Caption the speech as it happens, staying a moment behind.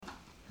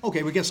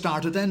Okay, we get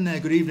started then.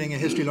 Good evening,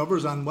 history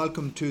lovers, and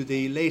welcome to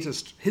the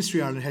latest History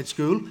Ireland Head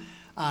School.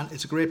 And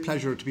it's a great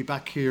pleasure to be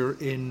back here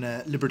in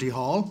Liberty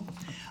Hall.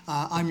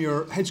 I'm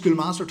your head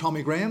schoolmaster,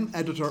 Tommy Graham,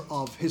 editor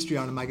of History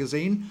Ireland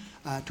magazine,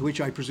 to which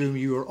I presume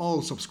you are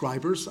all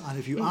subscribers. And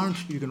if you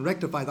aren't, you can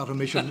rectify that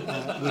omission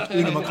with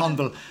Una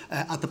McConville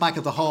at the back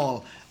of the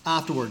hall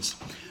afterwards.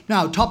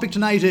 Now, topic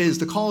tonight is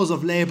the cause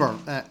of labour,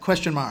 the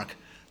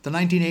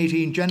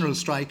 1918 general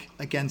strike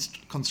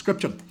against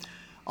conscription.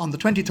 On the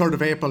 23rd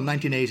of April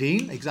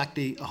 1918,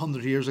 exactly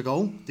 100 years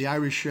ago, the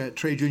Irish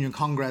Trade Union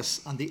Congress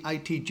and the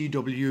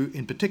ITGW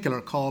in particular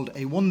called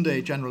a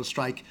one-day general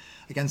strike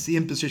against the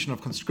imposition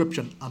of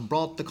conscription and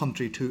brought the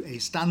country to a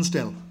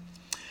standstill.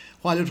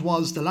 While it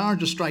was the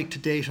largest strike to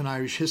date in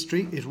Irish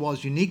history, it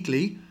was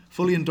uniquely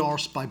fully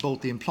endorsed by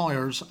both the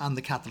employers and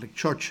the Catholic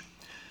Church.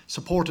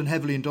 Support in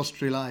heavily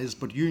industrialised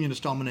but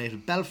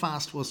unionist-dominated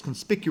Belfast was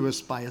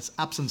conspicuous by its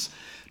absence.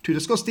 To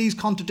discuss these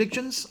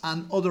contradictions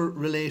and other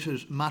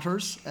related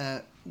matters,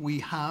 we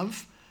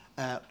have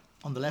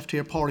on the left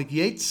here Pádraig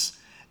Yates,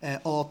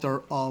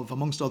 author of,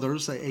 amongst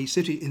others, A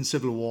City in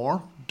Civil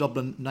War,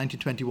 Dublin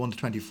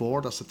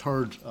 1921-24. That's the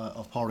third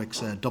of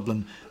Pádraig's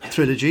Dublin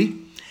trilogy.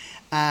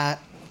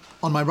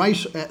 On my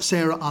right,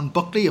 Sarah Ann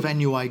Buckley of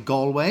NUI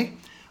Galway,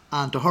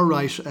 and to her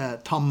right,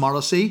 Tom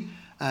Morrissey,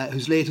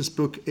 whose latest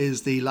book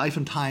is The Life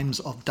and Times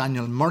of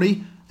Daniel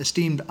Murray,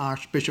 esteemed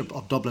Archbishop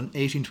of Dublin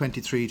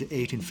 1823 to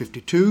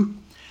 1852.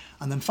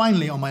 And then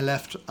finally on my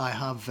left I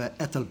have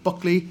Ethel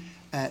Buckley,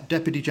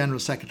 Deputy General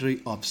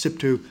Secretary of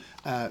SIPTU,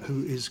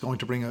 who is going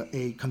to bring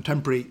a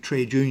contemporary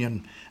trade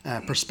union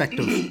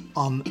perspective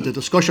on the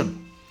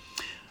discussion.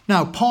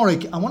 Now,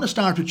 Pádraig, I want to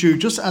start with you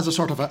just as a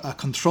sort of a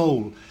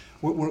control.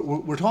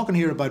 We're talking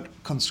here about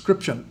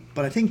conscription,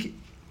 but I think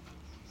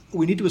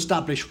we need to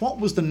establish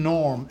what was the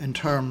norm in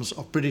terms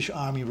of British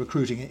Army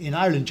recruiting in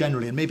Ireland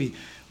generally, and maybe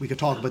we could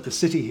talk about the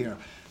city here,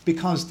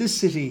 because this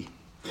city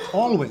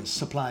always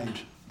supplied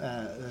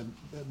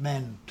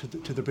men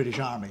to the British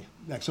Army.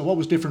 So what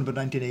was different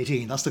about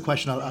 1918? That's the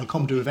question I'll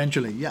come to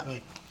eventually. Yeah.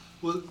 Right.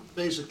 Well,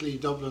 basically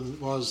Dublin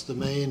was the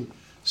main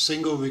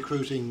single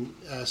recruiting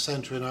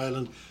centre in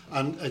Ireland,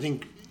 and I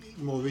think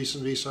more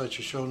recent research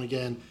has shown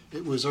again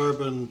it was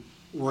urban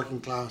working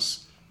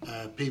class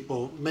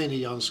people,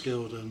 mainly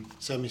unskilled and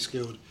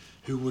semi-skilled,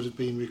 who would have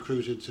been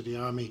recruited to the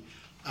army.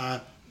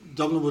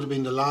 Dublin would have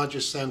been the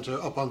largest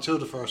centre up until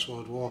the First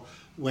World War,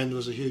 when there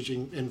was a huge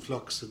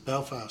influx at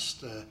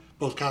Belfast,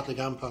 both Catholic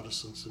and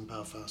Protestants in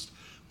Belfast.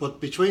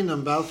 But between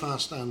them,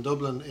 Belfast and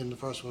Dublin in the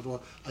First World War,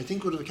 I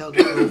think would have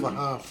accounted for over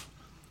half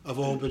of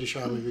all British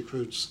Army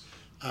recruits,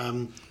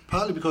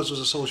 partly because there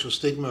was a social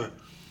stigma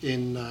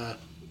in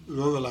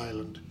rural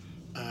Ireland.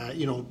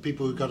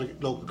 People who got a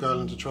local girl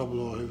into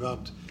trouble or who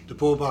robbed the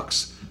poor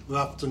box were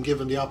often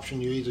given the option: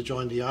 you either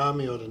join the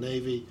army or the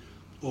navy,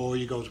 or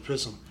you go to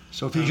prison.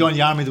 So if you joined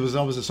the army, there was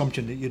always an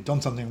assumption that you'd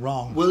done something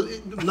wrong. Well,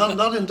 not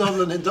in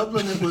Dublin. In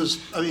Dublin, it was.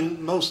 I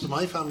mean, most of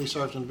my family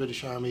served in the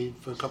British Army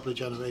for a couple of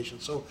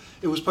generations, so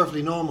it was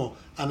perfectly normal.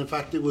 And in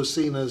fact, it was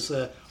seen as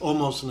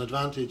almost an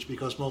advantage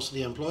because most of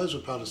the employers were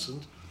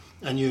Protestant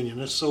and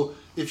Unionists. So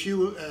if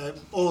you,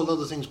 all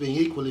other things being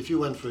equal, if you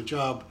went for a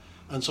job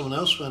and someone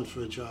else went for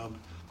a job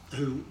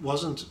who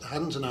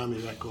hadn't an army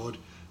record,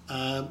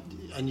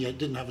 and yet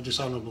didn't have a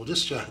dishonourable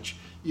discharge,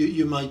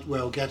 you might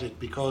well get it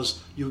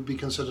because you would be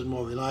considered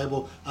more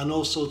reliable and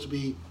also to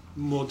be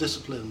more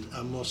disciplined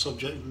and more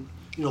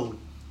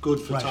good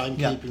for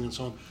timekeeping and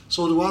so on.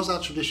 So there was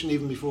that tradition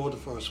even before the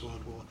First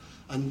World War.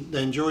 And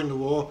then during the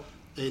war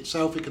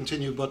itself it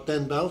continued, but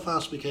then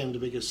Belfast became the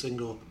biggest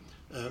single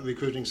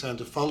recruiting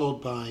centre,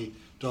 followed by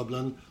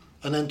Dublin.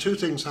 And then two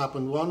things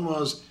happened. One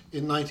was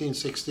in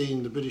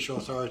 1916 the British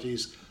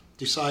authorities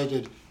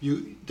decided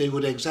they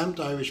would exempt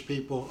Irish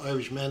people,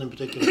 Irish men in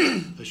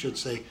particular, I should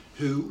say,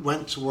 who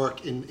went to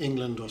work in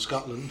England or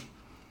Scotland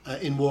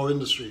in war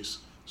industries.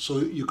 So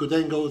you could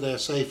then go there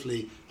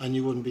safely and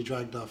you wouldn't be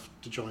dragged off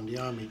to join the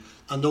army.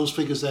 And those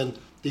figures then,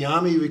 the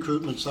army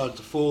recruitment started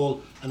to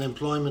fall and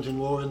employment in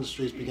war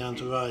industries began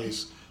to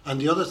rise.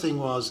 And the other thing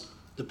was,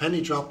 the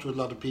penny dropped with a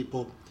lot of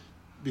people.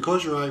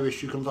 Because you're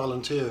Irish, you can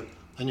volunteer.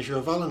 And if you're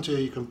a volunteer,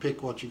 you can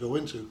pick what you go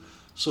into.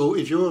 So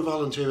if you're a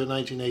volunteer in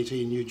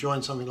 1918, you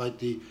join something like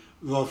the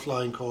Royal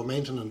Flying Corps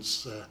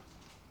Maintenance,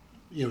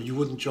 you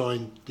wouldn't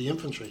join the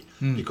infantry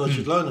because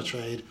you'd learn a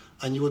trade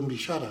and you wouldn't be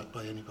shot at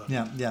by anybody.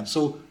 Yeah.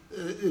 So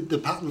the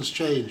patterns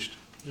changed,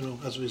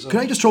 as a result. Can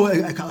I just throw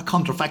a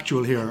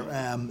counterfactual here?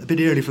 A bit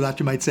early for that,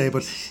 you might say,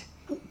 but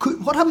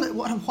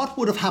what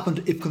would have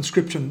happened if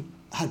conscription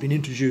had been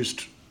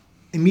introduced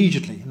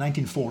immediately in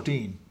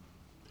 1914?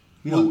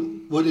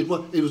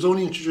 It was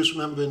only introduced,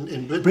 remember,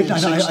 in Britain.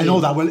 I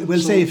know that. We'll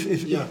say if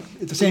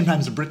at the same time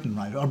as Britain,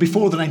 right, or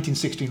before the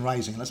 1916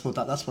 Rising. Let's put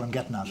that. That's what I'm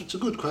getting at. It's a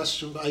good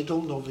question, but I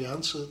don't know the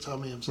answer,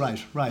 Tommy.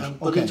 Right.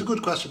 But it's a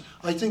good question.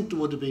 I think there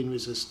would have been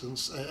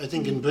resistance. I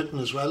think in Britain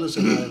as well as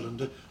in Ireland,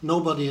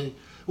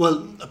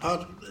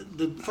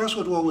 the First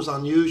World War was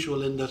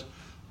unusual in that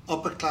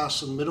upper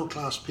class and middle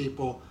class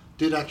people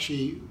did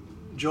actually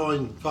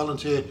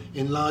volunteer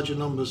in larger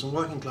numbers than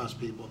working class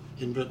people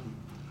in Britain.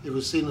 it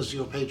was seen as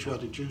your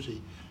patriotic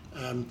duty.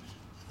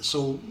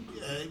 So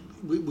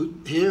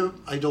here,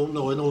 I don't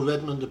know. I know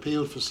Redmond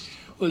appealed for.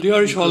 Well, the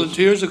Irish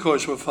Volunteers, of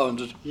course, were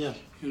founded. Yeah.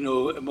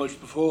 Much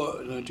before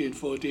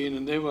 1914,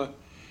 and they were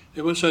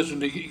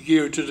certainly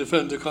geared to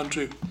defend the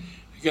country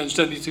against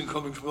anything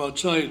coming from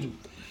outside.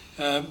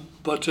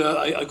 But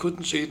I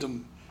couldn't see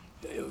them,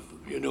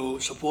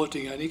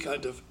 supporting any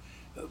kind of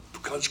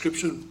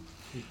conscription.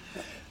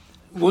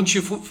 Once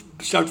you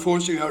start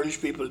forcing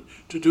Irish people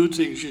to do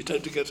things, you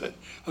tend to get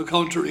a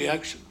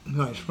counter-reaction.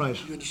 Right.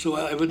 So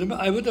I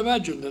would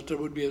imagine that there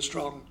would be a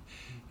strong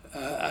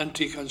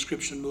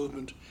anti-conscription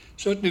movement.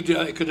 Certainly,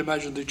 I could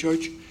imagine the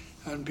church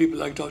and people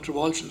like Dr.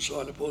 Walsh and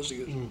so on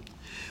opposing it.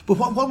 But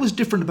what was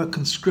different about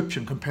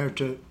conscription compared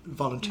to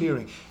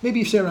volunteering?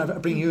 Maybe, Sarah, I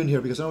bring you in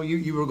here because I know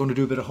you were going to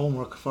do a bit of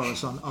homework for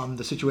us on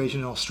the situation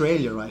in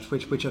Australia, right?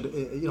 Which had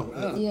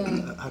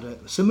had a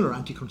similar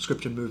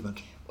anti-conscription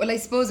movement. Well, I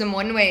suppose in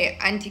one way,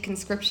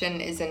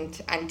 anti-conscription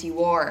isn't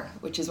anti-war,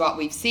 which is what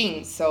we've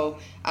seen. So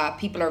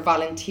people are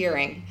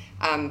volunteering.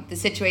 The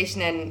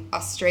situation in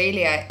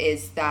Australia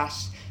is that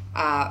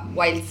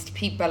whilst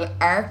people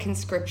are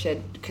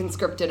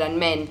conscripted and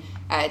men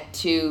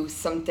to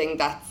something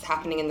that's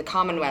happening in the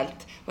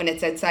Commonwealth, when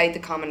it's outside the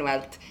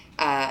Commonwealth,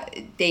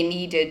 they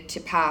needed to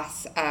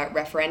pass a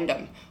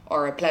referendum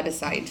or a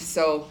plebiscite.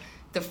 So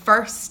the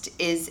first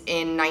is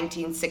in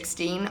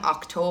 1916,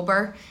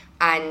 October,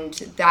 and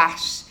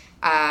that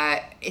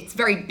it's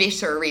very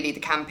bitter, really, the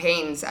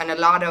campaigns, and a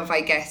lot of,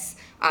 I guess,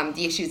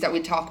 the issues that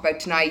we'll talk about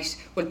tonight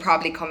will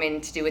probably come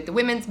in to do with the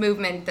women's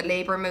movement, the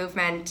labour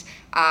movement,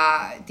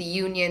 the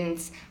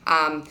unions.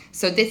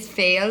 So this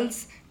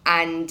fails,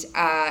 and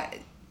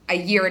a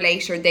year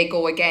later they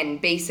go again,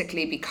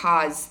 basically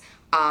because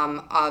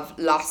of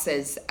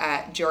losses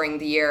during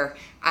the year.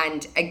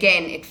 And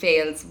again, it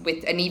fails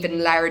with an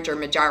even larger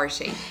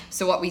majority.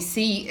 So what we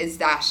see is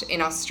that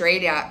in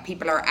Australia,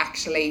 people are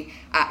actually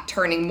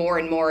turning more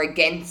and more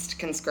against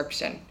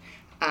conscription.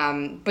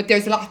 But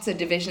there's lots of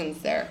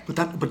divisions there.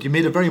 But you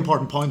made a very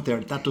important point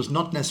there. That does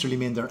not necessarily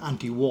mean they're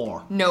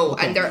anti-war. No,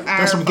 okay. And there are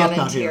That's what I'm getting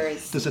at here.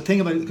 volunteers. There's a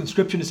thing about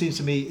conscription, it seems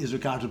to me, is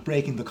regarded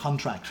breaking the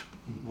contract,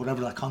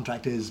 whatever that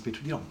contract is,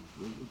 between,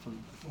 for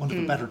want of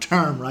a better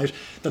term, right?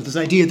 That there's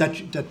an idea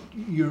that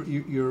you're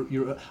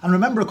and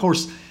remember, of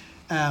course,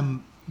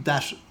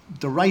 that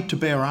the right to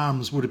bear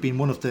arms would have been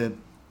one of the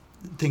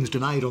things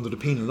denied under the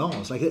penal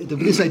laws. Like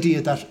this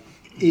idea that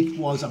it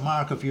was a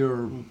mark of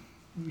your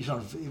sort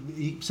of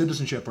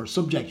citizenship or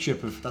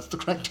subjectship, if that's the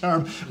correct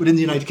term, within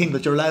the United Kingdom,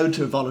 that you're allowed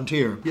to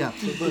volunteer. Yeah.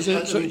 There's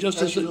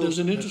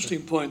an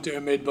interesting point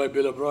there made by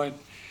Bill O'Brien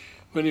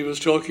when he was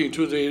talking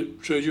to the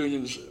trade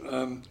unions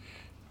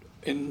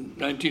in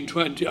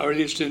 1920, or at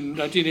least in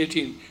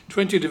 1918,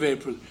 20th of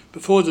April,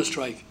 before the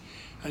strike.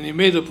 And he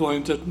made the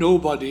point that no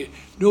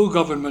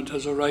government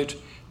has a right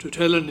to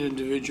tell an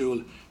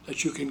individual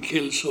that you can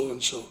kill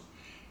so-and-so.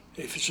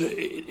 If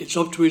it's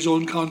up to his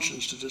own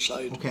conscience to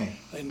decide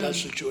in that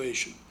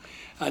situation.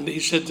 And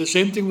he said the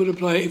same thing would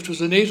apply if it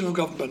was a native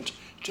government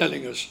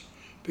telling us,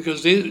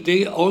 because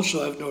they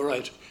also have no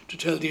right to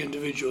tell the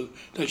individual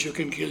that you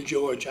can kill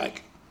Joe or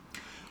Jack.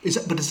 Is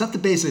that the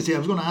basis? Yeah, I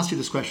was going to ask you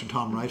this question,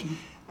 Tom, right?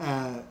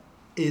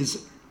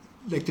 Is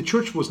like the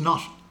church was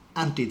not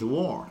anti the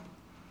war,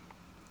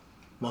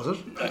 was it?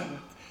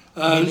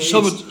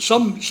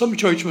 Some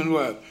churchmen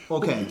were.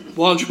 Okay.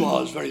 Walsh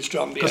was very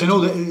strongly. Because I know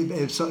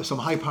that some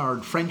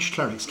high-powered French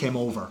clerics came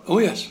over. Oh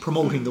yes.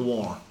 Promoting the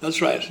war.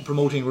 That's right.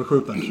 Promoting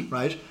recruitment,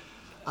 right?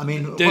 I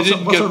mean, what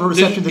sort of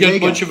reception did they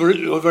get? Much of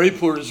a very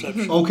poor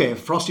reception. Okay,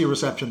 frosty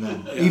reception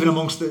then, even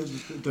amongst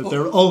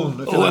their own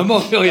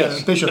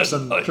bishops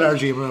and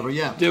clergy and whatever.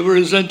 Yeah, they were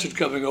resented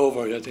coming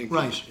over, I think.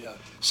 Right. Yeah.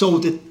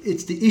 So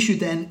it's the issue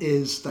then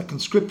is that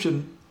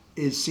conscription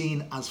is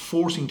seen as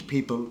forcing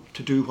people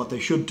to do what they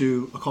should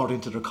do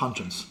according to their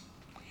conscience.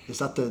 Is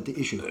that the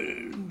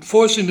issue?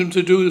 Forcing them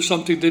to do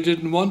something they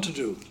didn't want to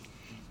do.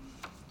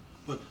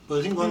 But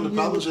I think one of the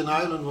problems in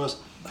Ireland was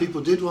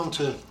people did want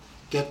to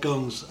get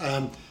guns,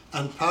 and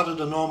part of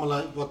the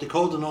what they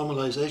called the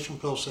normalisation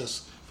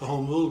process for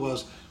Home Rule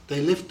was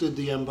they lifted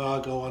the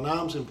embargo on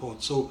arms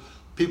imports, so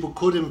people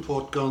could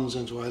import guns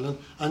into Ireland.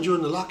 And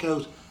during the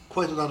lockout,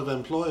 quite a lot of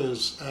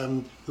employers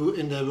who,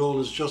 in their role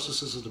as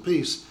justices of the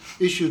peace,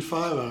 issued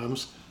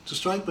firearms to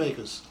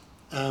strikebreakers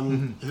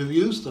who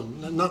used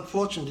them. Not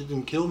fortunately, they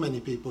didn't kill many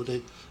people.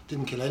 They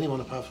didn't kill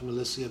anyone apart from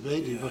Alicia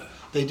Beatty, but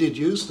they did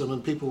use them,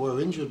 and people were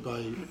injured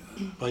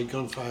by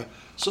gunfire.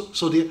 So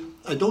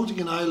I don't think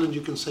in Ireland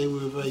you can say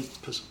we're a very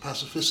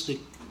pacifistic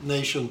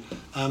nation.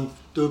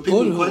 There were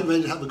people quite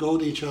ready to have a go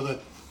at each other,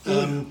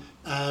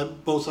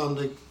 both on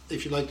the,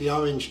 if you like, the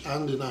orange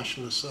and the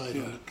nationalist side.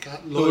 Yeah.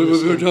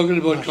 We were talking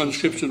about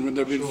conscription when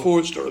they're being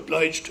forced or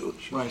obliged to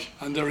it, right?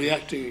 And they're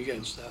reacting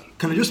against that.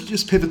 Can I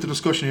just pivot the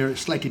discussion here a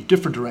slightly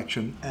different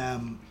direction?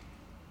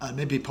 And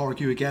maybe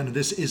Pádraig, you again, and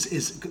this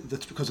is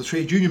that's because the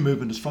trade union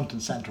movement is front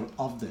and centre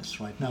of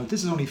this right now.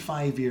 This is only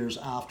 5 years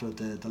after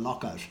the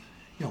lockout,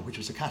 which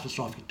was a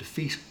catastrophic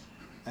defeat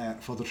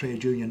for the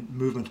trade union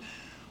movement.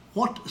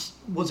 What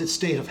was its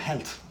state of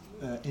health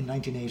in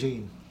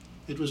 1918?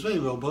 It was very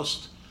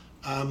robust.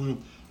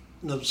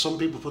 Some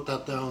people put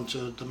that down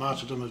to the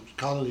martyrdom of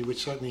Connolly,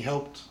 which certainly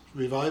helped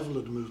revival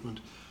of the movement.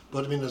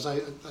 But I mean, as I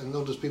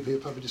know there's people here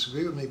who probably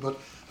disagree with me, but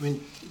I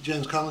mean,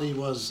 James Connolly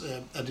was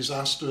a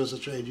disaster as a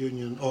trade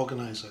union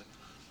organiser,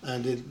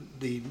 and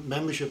the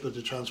membership of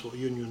the Transport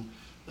Union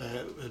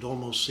had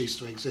almost ceased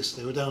to exist.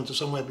 They were down to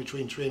somewhere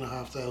between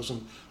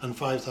 3,500 and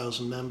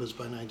 5,000 members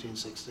by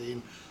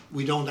 1916.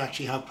 We don't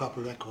actually have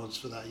proper records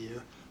for that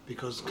year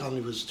because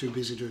Connolly was too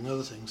busy doing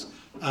other things.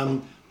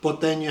 But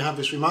then you have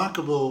this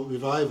remarkable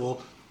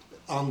revival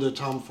under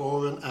Tom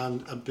Foran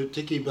and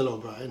particularly Bill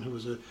O'Brien, who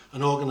was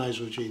an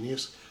organiser of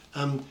genius.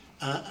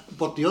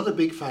 But the other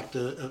big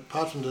factor,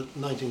 apart from the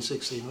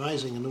 1916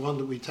 Rising, and the one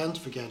that we tend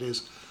to forget,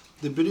 is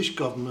the British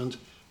government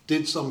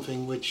did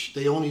something which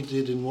they only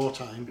did in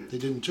wartime. They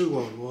did in 2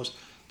 world wars.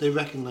 They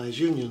recognised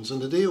unions,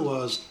 and the deal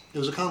was, it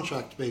was a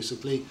contract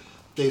basically.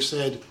 They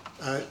said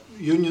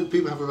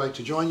people have a right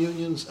to join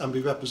unions and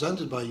be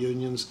represented by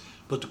unions,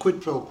 but the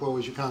quid pro quo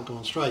is you can't go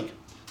on strike,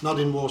 not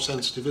in war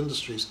sensitive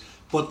industries.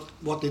 But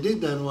what they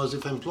did then was,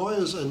 if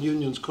employers and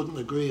unions couldn't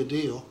agree a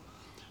deal,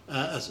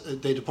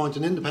 they'd appoint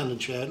an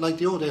independent chair, like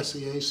the old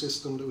SEA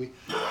system that we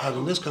had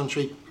in this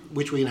country,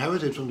 which we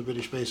inherited from the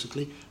British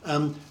basically,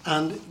 and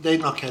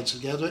they'd knock heads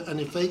together, and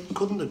if they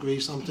couldn't agree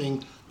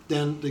something,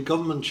 then the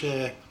government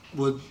chair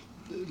would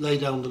lay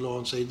down the law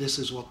and say this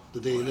is what the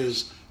deal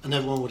is, and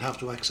everyone would have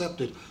to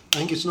accept it. I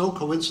think it's no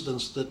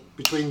coincidence that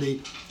between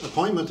the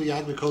appointment of the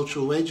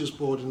Agricultural Wages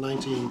Board in the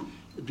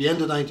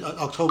end of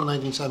October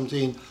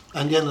 1917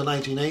 and the end of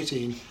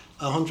 1918,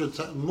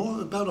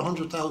 about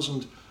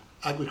 100,000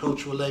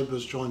 agricultural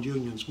labourers joined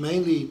unions,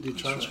 mainly the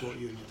Transport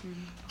Union.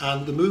 Mm-hmm.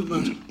 And the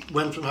movement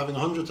went from having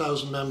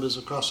 100,000 members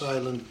across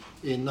Ireland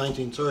in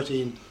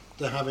 1913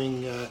 to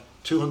having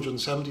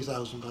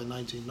 270,000 by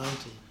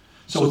 1919.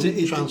 So the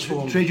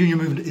trade union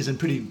movement is in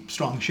pretty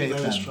strong shape.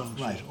 Very then. strong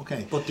shape. Right,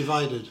 okay. But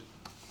divided.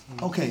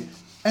 Okay.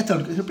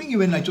 Ethel, to bring you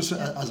in like just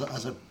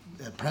as a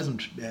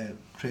present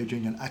trade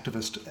union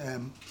activist,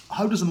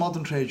 how does the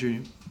modern trade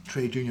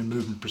union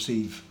movement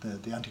perceive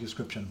the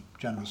anti-conscription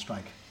general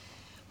strike?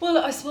 Well,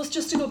 I suppose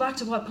just to go back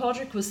to what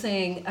Padraig was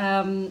saying,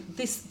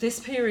 this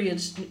period,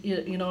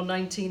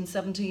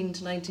 1917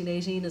 to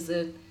 1918, is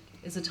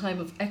a time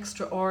of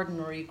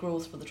extraordinary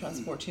growth for the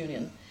Transport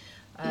Union.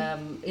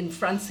 In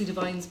Francie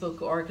Devine's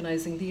book,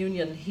 Organising the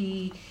Union,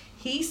 he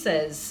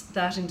says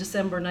that in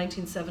December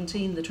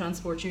 1917 the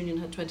Transport Union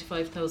had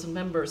 25,000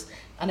 members,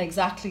 and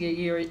exactly a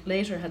year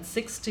later had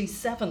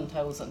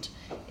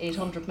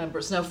 67,800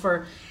 members. Now,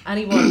 for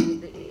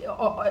anyone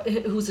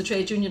who's a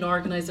trade union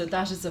organiser,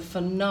 that is a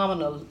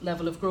phenomenal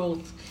level of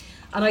growth.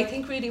 And I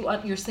think really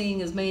what you're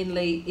seeing is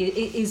mainly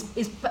is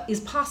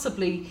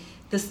possibly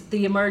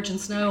the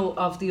emergence now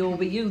of the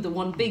OBU, the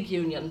one big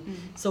union.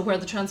 So where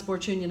the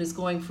Transport Union is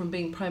going from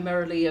being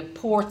primarily a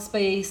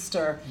ports-based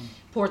or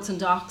ports and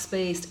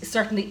docks-based,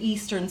 certainly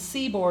Eastern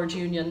Seaboard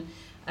Union,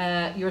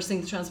 you're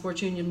seeing the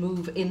Transport Union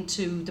move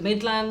into the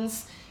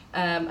Midlands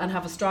and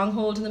have a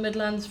stronghold in the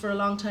Midlands for a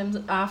long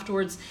time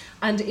afterwards,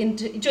 and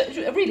into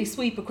really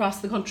sweep across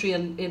the country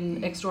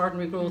in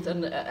extraordinary growth.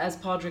 And as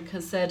Padraig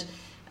has said,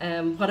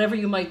 whatever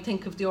you might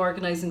think of the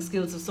organising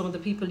skills of some of the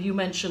people you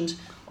mentioned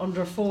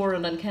under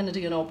Foran and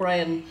Kennedy and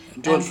O'Brien.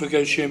 And don't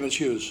forget Seamus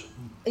Hughes.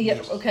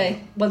 Yeah,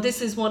 okay. Well,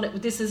 this is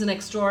an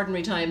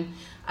extraordinary time,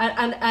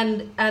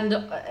 and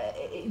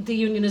the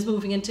union is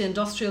moving into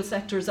industrial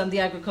sectors and the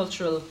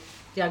agricultural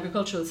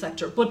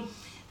sector. But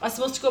I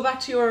suppose to go back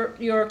to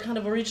your kind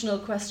of original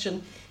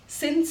question,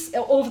 since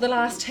over the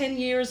last 10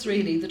 years,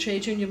 really, the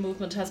trade union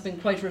movement has been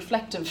quite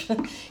reflective,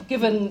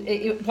 given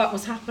what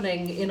was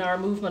happening in our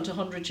movement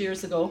 100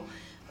 years ago.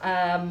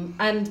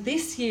 And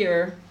this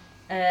year,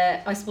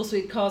 I suppose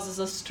it causes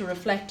us to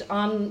reflect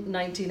on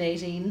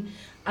 1918.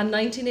 And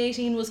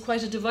 1918 was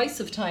quite a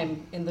divisive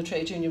time in the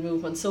trade union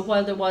movement. So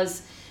while there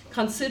was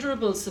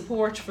considerable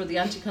support for the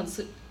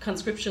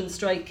anti-conscription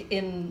strike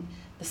in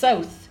the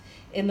south,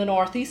 in the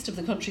northeast of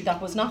the country, that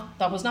was not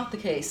the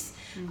case.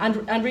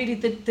 Mm-hmm. And really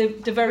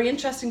the very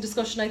interesting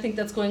discussion I think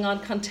that's going on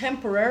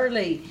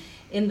contemporarily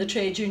in the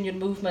trade union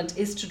movement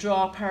is to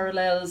draw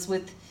parallels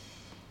with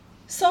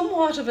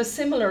somewhat of a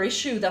similar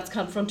issue that's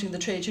confronting the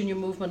trade union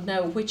movement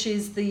now, which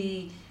is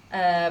the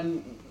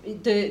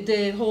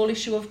whole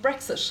issue of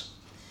Brexit.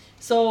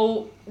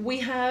 So we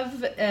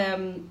have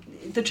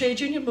the trade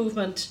union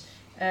movement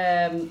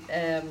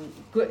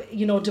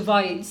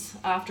divides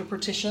after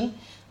partition,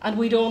 and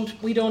we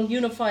don't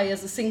unify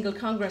as a single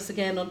Congress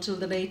again until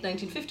the late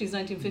 1950s,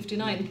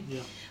 1959.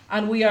 Yeah.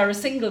 And we are a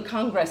single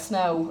Congress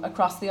now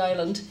across the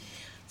island.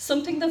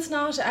 Something that's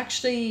not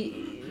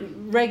actually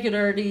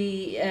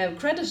regularly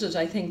credited,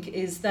 I think,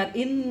 is that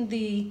in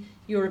the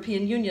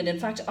European Union, in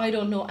fact, I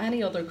don't know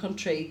any other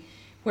country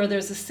where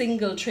there's a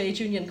single trade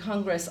union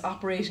congress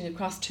operating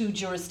across 2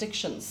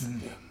 jurisdictions,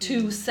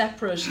 2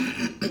 separate,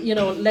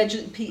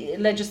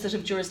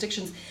 legislative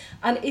jurisdictions.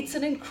 And it's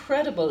an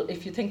incredible,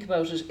 if you think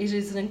about it, it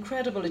is an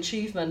incredible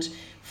achievement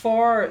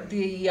for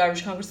the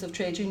Irish Congress of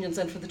Trade Unions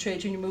and for the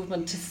trade union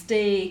movement to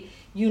stay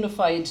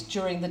unified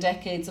during the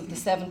decades of the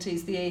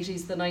 70s, the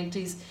 80s, the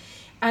 90s.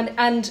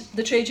 And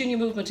the trade union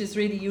movement is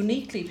really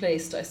uniquely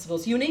placed, I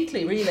suppose,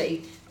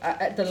 really,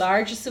 the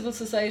largest civil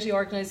society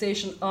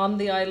organisation on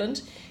the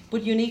island,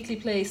 but uniquely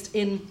placed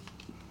in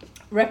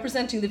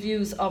representing the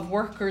views of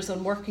workers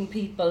and working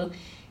people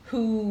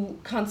who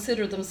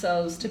consider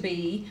themselves to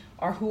be,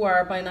 or who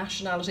are by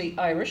nationality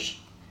Irish,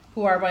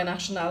 who are by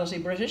nationality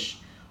British,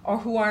 or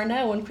who are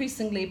now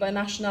increasingly by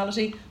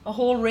nationality a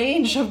whole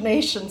range of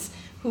nations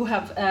who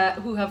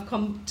have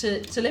come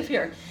to live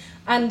here.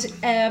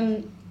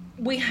 And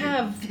we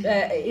have,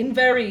 in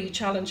very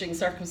challenging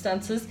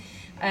circumstances,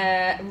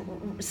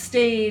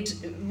 stayed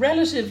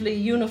relatively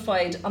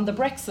unified on the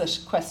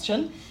Brexit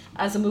question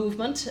as a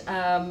movement.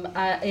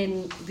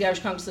 In the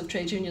Irish Congress of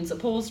Trade Unions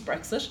opposed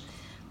Brexit,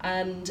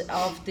 and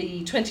of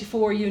the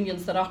 24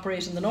 unions that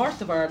operate in the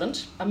north of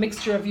Ireland, a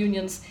mixture of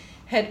unions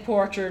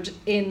headquartered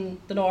in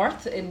the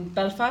north, in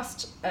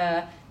Belfast,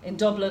 in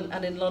Dublin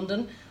and in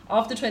London.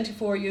 Of the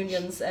 24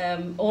 unions,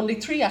 only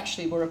 3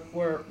 actually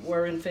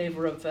were in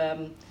favour of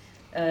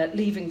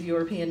leaving the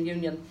European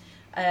Union.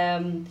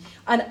 And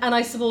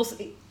I suppose,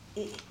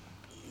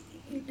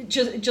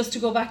 just to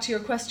go back to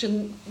your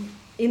question,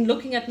 in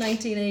looking at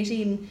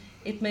 1918,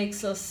 it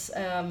makes us,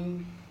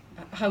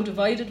 how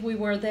divided we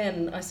were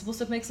then, I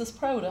suppose it makes us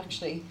proud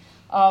actually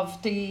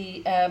of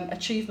the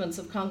achievements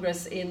of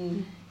Congress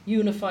in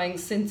unifying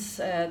since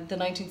the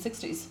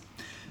 1960s.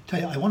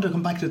 I want to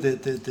come back to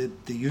the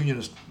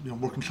unionist,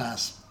 working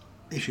class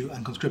issue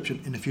and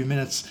conscription in a few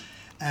minutes.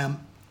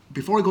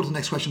 Before I go to the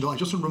next question, though, I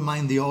just want to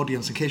remind the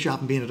audience, in case you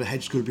haven't been at a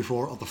hedge school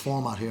before, of the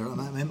format here. And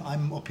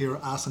I'm up here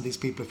asking these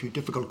people a few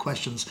difficult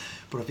questions,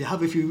 but if you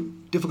have a few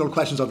difficult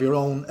questions of your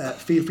own,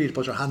 feel free to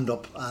put your hand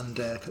up and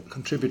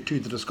contribute to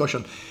the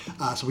discussion.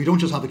 So we don't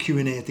just have a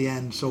Q&A at the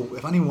end. So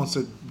if anyone wants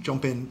to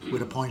jump in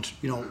with a point,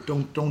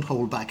 don't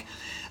hold back.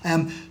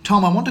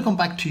 Tom, I want to come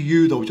back to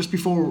you, though, just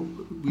before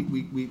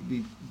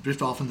we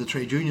drift off in the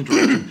trade union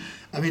direction.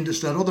 I mean,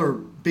 there's that other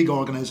big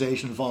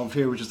organisation involved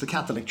here, which is the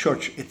Catholic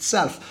Church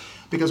itself.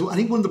 Because I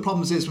think one of the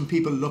problems is when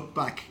people look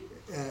back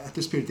at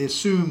this period, they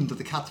assume that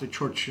the Catholic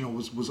Church,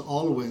 was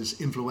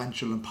always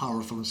influential and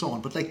powerful and so on.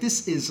 But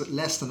this is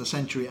less than a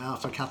century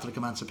after Catholic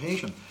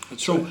emancipation.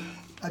 That's so,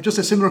 right. Just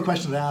a similar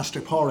question that I asked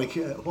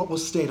Pádraig, what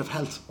was the state of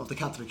health of the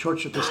Catholic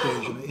Church at this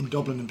stage, in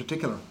Dublin in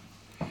particular?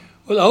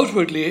 Well,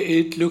 outwardly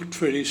it looked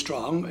pretty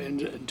strong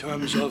in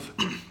terms of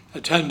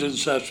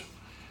attendance at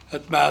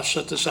Mass,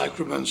 at the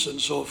sacraments and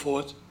so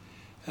forth.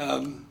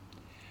 And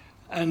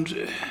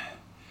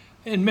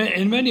in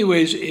many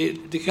ways,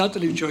 the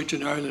Catholic Church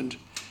in Ireland,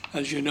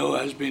 as you know,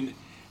 has been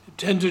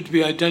tended to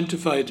be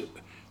identified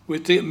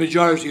with the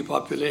majority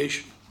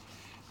population,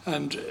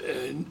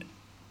 and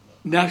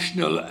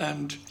national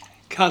and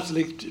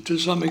Catholic to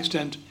some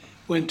extent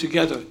went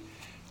together.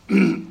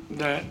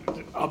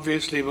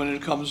 Obviously, when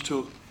it comes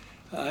to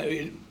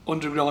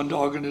underground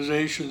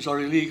organisations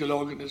or illegal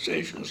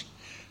organisations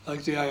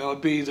like the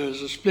IRB,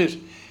 there's a split.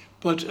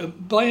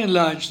 But by and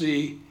large,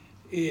 the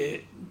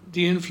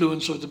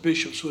influence of the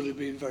bishops would have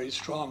been very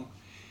strong.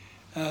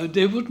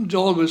 They wouldn't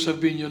always have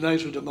been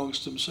united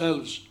amongst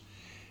themselves.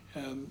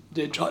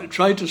 They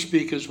tried to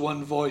speak as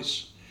one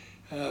voice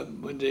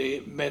when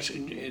they met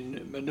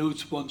in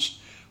Maynooth once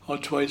or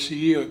twice a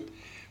year.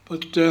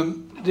 But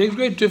they had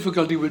great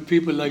difficulty with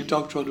people like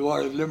Dr.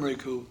 O'Dwyer of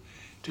Limerick, who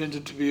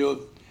tended to be a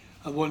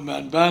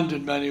one-man band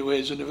in many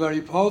ways, and a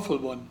very powerful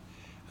one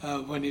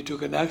when he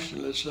took a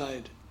nationalist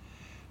side.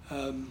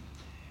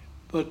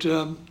 But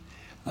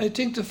I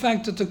think the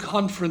fact that the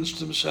conference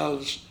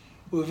themselves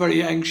were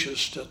very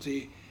anxious that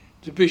the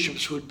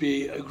bishops would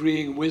be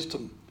agreeing with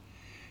them.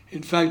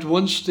 In fact,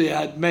 once they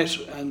had met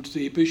and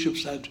the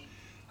bishops had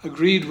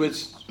agreed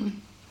with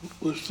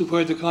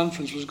where the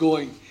conference was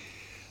going,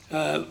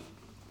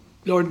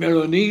 Lord Mayor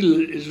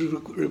O'Neill is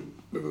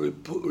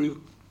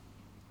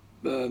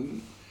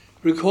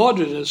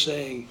recorded as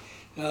saying,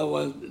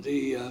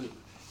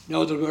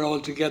 now that we're all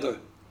together,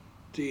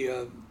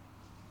 the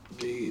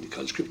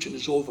conscription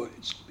is over.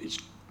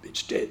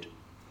 It's dead,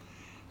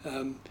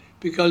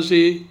 because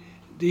the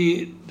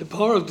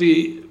power of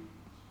the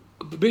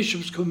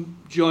bishops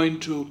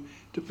joined to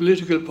the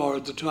political power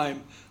at the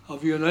time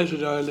of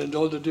United Ireland.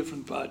 All the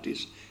different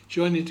parties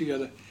joining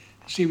together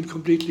seemed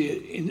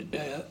completely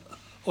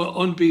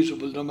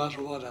unbeatable, no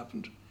matter what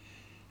happened.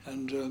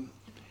 And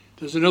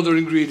there's another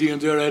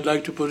ingredient there I'd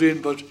like to put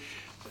in, but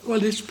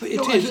it's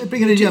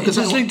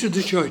linked to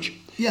the church.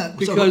 Yeah,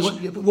 because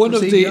one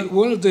of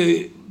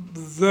the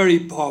very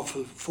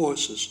powerful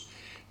forces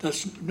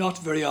that's not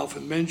very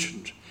often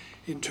mentioned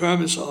in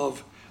terms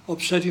of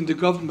upsetting the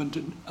government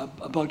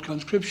about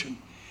conscription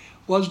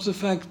was the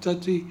fact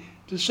that the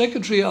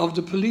secretary of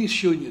the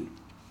police union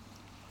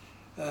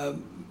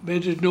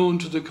made it known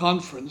to the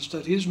conference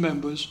that his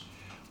members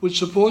would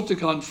support the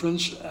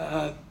conference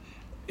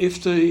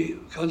if the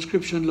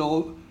conscription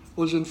law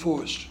was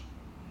enforced.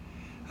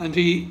 And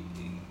he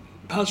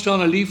passed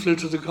on a leaflet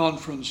to the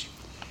conference,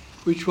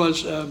 which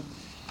was a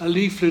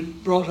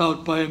leaflet brought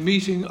out by a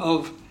meeting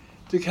of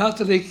the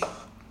Catholic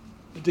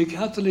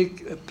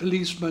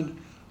policemen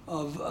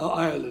of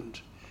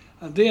Ireland.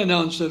 And they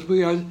announced that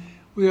we are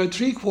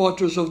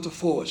 3/4 of the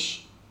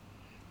force,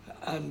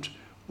 and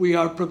we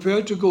are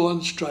prepared to go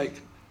on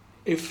strike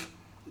if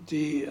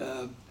the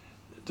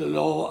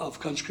law of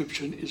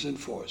conscription is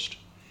enforced.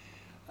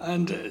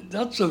 And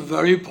that's a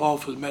very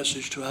powerful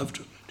message to have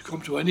to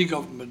come to any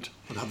government.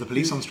 But have the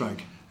police on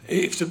strike.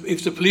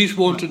 If the police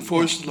won't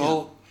enforce the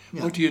law,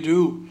 what do you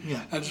do?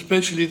 Yeah. And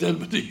especially then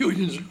when the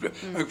unions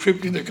are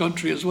crippling the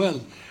country as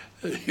well.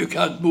 You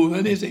can't move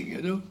anything,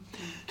 you know.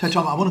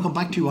 Tom, I want to come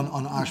back to you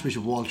on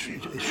Archbishop Walsh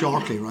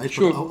shortly, right?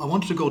 Sure. But I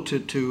wanted to go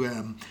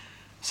to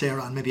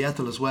Sarah and maybe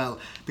Ethel as well,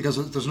 because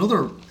there's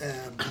another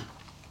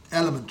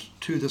element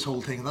to this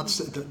whole thing, and that's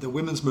the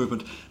women's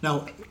movement.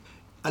 Now,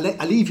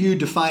 I'll leave you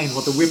define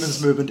what the women's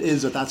movement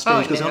is at that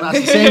stage, because I'm going to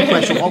ask the same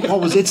question.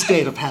 What was its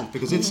state of health?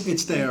 Because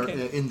it's there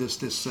in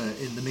this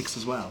in the mix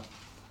as well.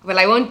 Well,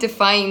 I won't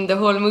define the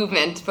whole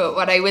movement, but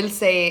what I will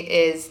say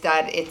is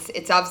that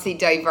it's obviously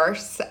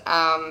diverse.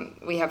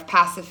 We have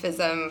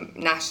pacifism,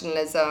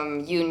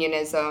 nationalism,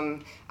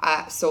 unionism,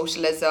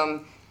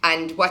 socialism,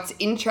 and what's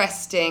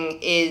interesting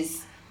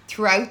is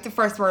throughout the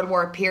First World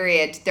War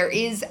period, there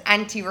is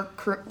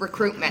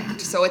anti-recruitment.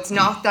 So it's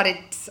not that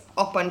it's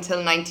up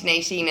until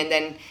 1918 and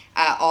then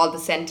all the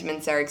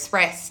sentiments are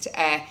expressed.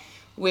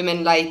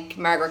 Women like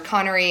Margaret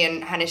Connery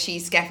and Hannah Sheehy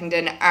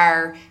Skeffington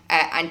are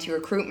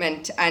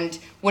anti-recruitment. And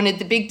one of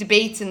the big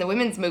debates in the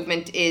women's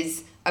movement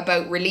is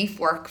about relief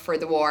work for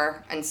the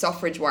war and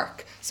suffrage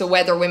work. So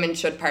whether women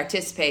should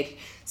participate.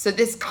 So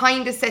this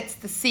kind of sets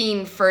the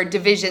scene for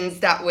divisions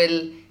that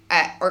will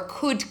or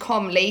could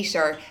come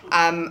later.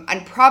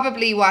 And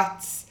probably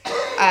what's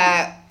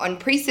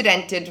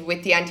unprecedented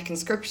with the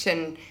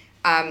anti-conscription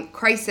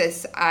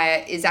crisis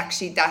is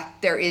actually that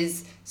there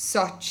is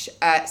such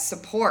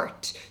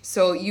support.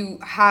 So you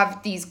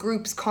have these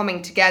groups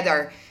coming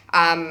together.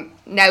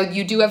 Now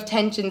you do have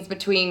tensions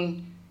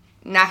between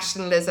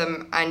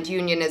nationalism and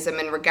unionism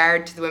in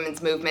regard to the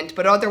women's movement,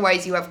 but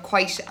otherwise you have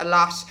quite a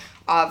lot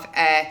of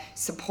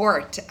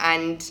support,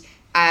 and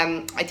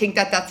I think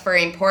that's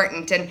very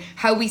important. And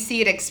how we see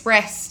it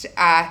expressed,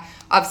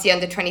 obviously on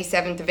the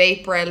 27th of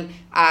April,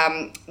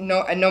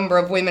 a number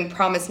of women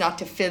promised not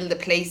to fill the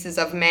places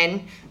of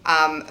men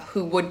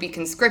who would be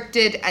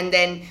conscripted. And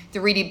then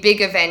the really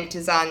big event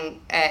is on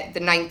the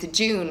 9th of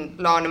June,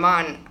 Lá na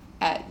Mán.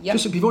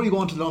 Just before you go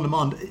on to Lá na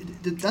Mán,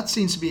 that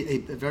seems to be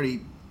a very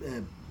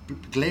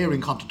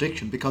glaring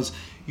contradiction, because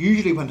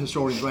usually when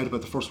historians write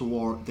about the First World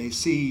War, they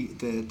see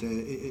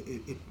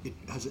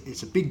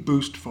it's a big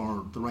boost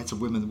for the rights of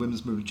women, the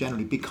women's movement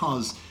generally,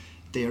 because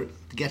they're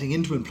getting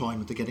into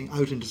employment, they're getting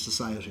out into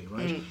society,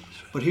 right?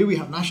 But here we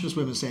have nationalist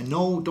women saying,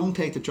 no, don't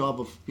take the job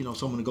of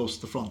someone who goes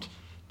to the front.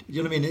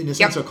 You know what I mean? In a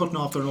sense, they're cutting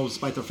off their nose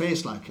despite their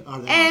face, like, are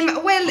they?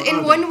 Well,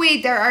 in one way,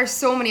 there are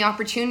so many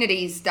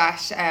opportunities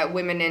that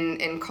women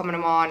in Cumann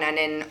na mBan and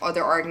in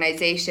other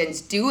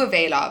organisations do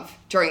avail of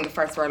during the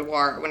First World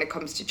War, when it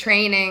comes to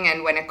training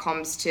and when it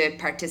comes to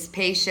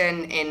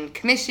participation in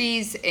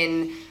committees,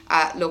 in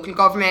local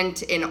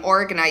government, in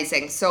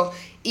organising. So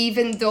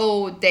even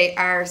though they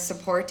are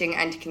supporting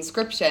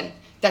anti-conscription,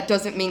 that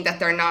doesn't mean that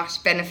they're not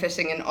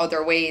benefiting in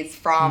other ways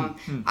from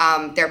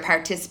their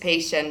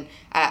participation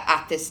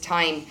at this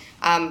time.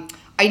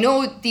 I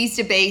know these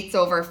debates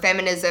over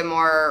feminism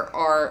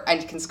or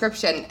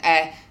anti-conscription,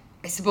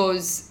 I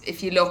suppose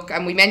if you look,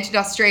 and we mentioned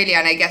Australia,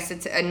 and I guess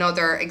it's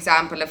another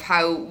example of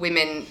how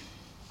women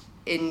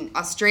in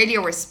Australia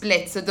were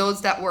split. So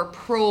those that were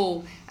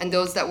pro and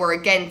those that were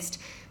against.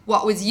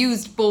 What was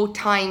used both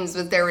times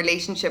was their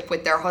relationship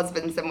with their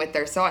husbands and with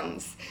their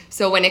sons.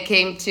 So when it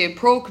came to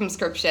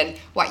pro-conscription,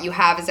 what you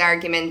have is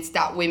arguments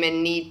that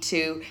women need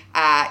to,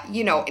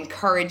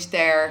 encourage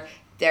their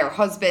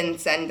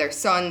husbands and their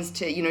sons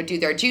to, do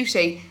their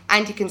duty.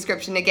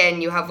 Anti-conscription, again,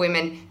 you have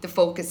women, the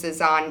focus is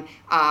on,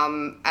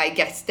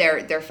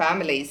 their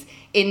families.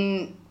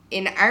 In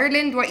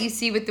Ireland, what you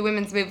see with the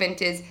women's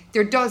movement is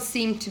there does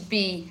seem to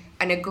be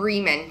an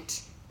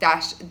agreement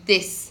that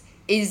this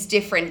is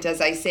different, as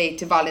I say,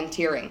 to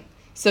volunteering.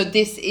 So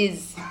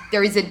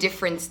there is a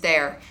difference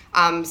there.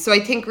 So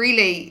I think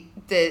really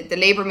the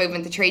labour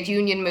movement, the trade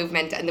union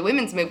movement and the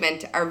women's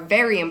movement are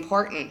very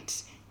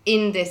important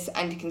in this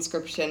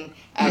anti-conscription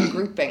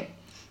grouping.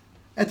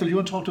 Ethel, you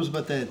want to talk to us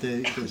about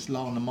this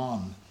Lá na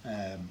mBan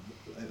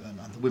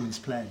and the women's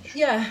pledge?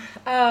 Yeah.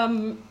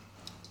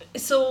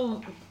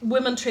 So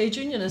women trade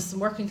unionists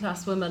and working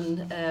class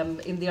women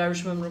in the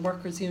Irish Women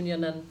Workers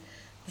Union and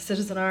the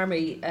Citizen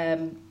Army,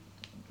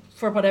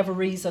 for whatever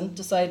reason,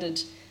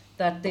 decided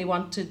that they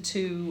wanted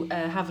to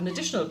have an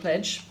additional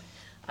pledge.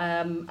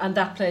 And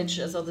that pledge,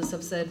 as others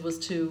have said, was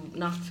to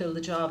not fill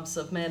the jobs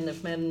of men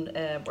if men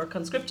were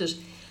conscripted.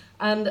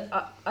 And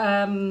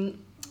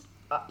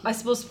I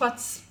suppose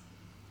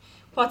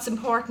what's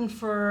important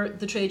for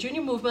the trade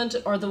union movement,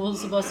 or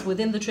those of us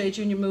within the trade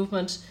union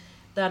movement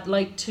that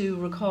like to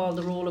recall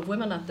the role of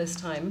women at this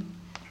time,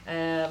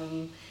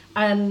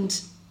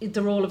 and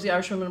the role of the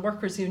Irish Women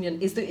Workers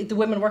Union is the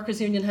Women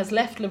Workers Union has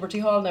left Liberty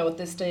Hall now at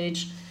this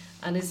stage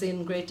and is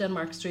in Great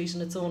Denmark Street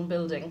in its own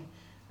building,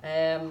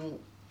 and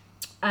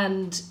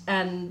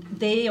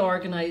they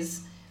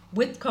organise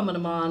with Cumann na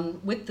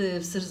mBan, with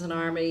the Citizen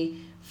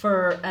Army,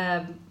 for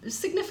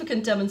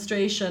significant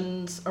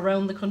demonstrations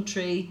around the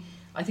country.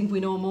 I think we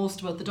know most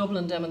about the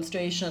Dublin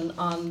demonstration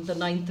on the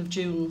 9th of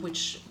June,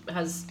 which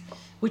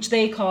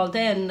they called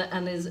then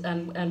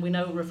and we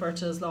now refer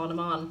to as Lá na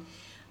mBan.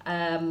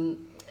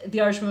 The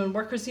Irish Women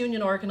Workers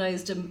Union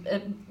organised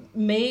a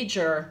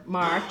major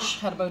march,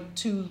 had about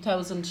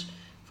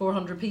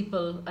 2,400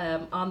 people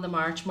on the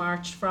marched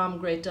from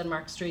Great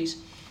Denmark Street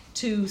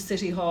to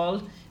City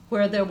Hall,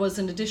 where there was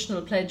an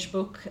additional pledge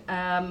book,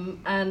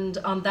 and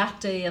on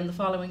that day and the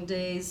following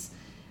days,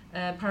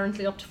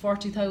 apparently up to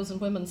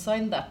 40,000 women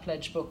signed that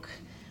pledge book,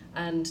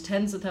 and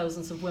tens of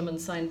thousands of women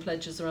signed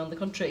pledges around the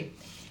country.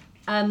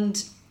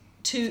 And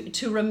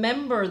to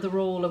remember the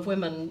role of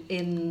women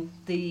in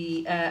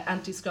the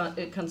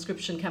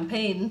anti-conscription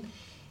campaign,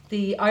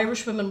 the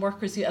Irish Women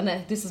Workers Union,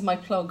 and this is my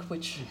plug,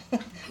 which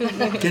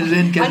get it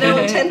in. I know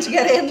I tend to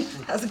get in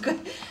as a good,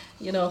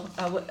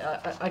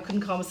 I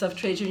couldn't call myself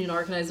trade union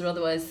organiser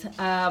otherwise.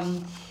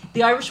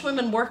 The Irish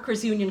Women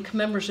Workers Union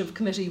Commemorative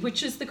Committee,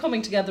 which is the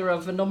coming together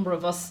of a number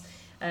of us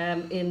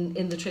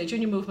in the trade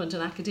union movement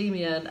and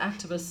academia and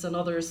activists and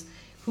others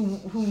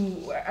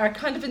who are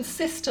kind of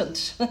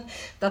insistent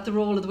that the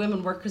role of the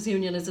Women Workers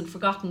Union isn't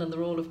forgotten, and the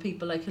role of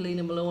people like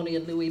Helena Maloney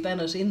and Louis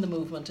Bennett in the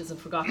movement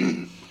isn't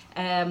forgotten.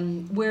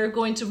 We're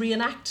going to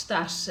reenact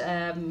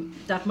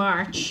that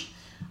march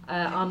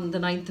on the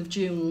 9th of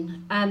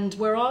June, and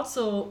we're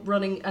also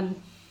running,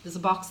 and there's a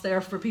box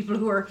there for people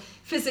who are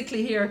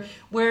physically here,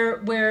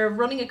 we're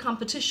running a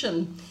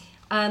competition,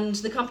 and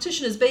the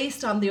competition is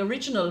based on the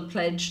original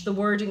pledge. The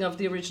wording of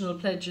the original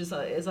pledge is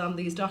on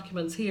these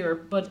documents here,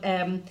 but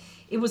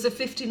it was a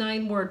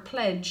 59-word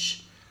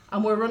pledge,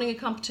 and we're running a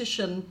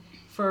competition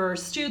for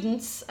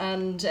students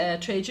and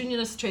trade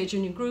unionists, trade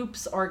union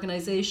groups,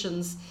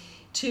 organisations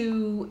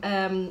to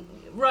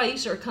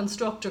write or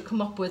construct or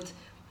come up with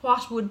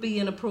what would be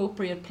an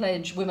appropriate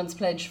pledge, women's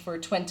pledge for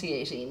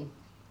 2018.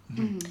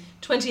 Mm-hmm.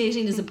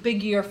 2018 is a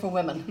big year for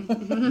women.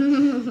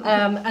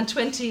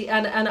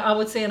 and I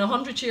would say in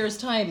 100 years'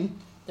 time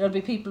there'll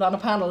be people on a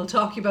panel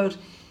talking about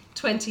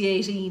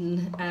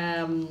 2018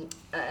 and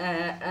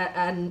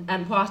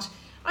what,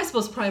 I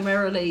suppose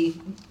primarily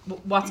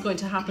what's going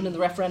to happen in the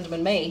referendum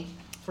in May,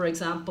 for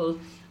example,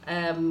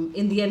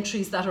 in the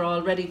entries that are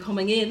already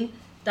coming in.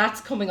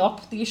 That's coming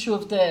up, the issue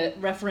of the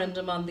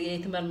referendum on the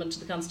 8th Amendment to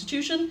the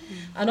Constitution.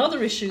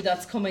 Another issue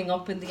that's coming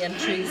up in the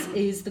entries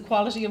is the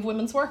quality of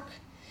women's work.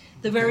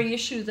 The very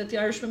issue that the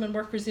Irish Women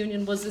Workers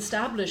Union was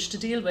established to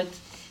deal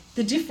with,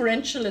 the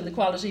differential in the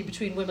quality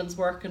between women's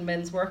work and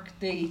men's work,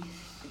 the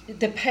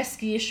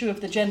pesky issue of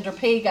the gender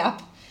pay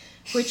gap,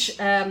 which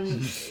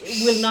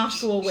will not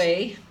go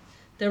away.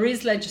 There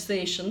is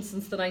legislation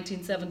since the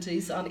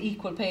 1970s on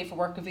equal pay for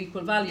work of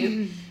equal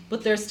value,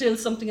 but there's still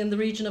something in the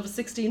region of a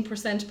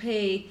 16%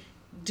 pay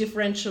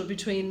differential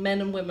between men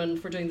and women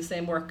for doing the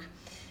same work.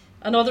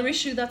 Another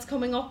issue that's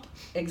coming up,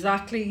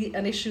 exactly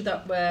an issue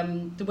that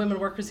the Women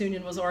Workers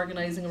Union was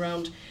organising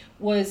around,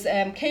 was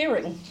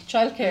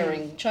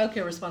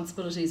childcare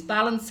responsibilities,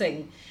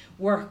 balancing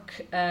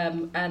work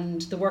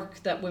and the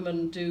work that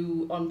women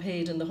do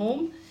unpaid in the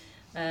home.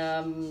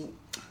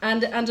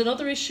 And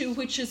another issue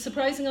which is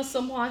surprising us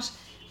somewhat,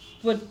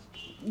 but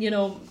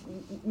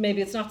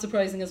maybe it's not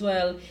surprising as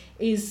well,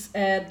 is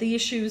the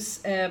issues,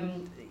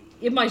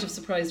 it might have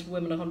surprised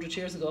women 100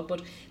 years ago,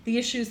 but the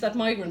issues that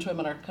migrant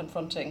women are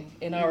confronting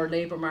in our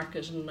labour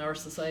market and in our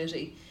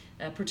society,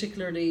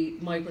 particularly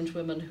migrant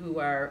women who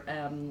are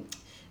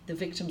the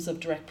victims of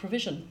direct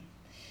provision.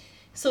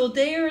 So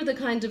they're the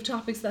kind of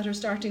topics that are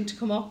starting to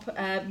come up.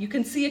 You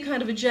can see a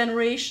kind of a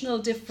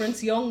generational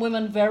difference. Young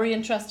women very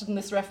interested in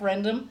this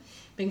referendum,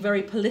 being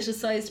very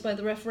politicised by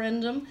the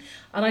referendum.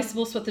 And I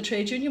suppose what the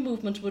trade union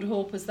movement would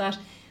hope is that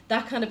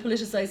that kind of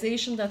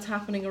politicisation that's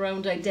happening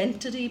around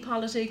identity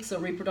politics or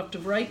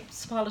reproductive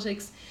rights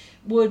politics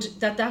would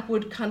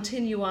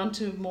continue on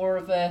to more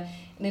of an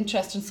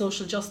interest in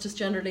social justice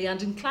generally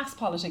and in class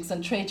politics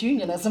and trade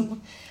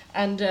unionism,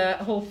 and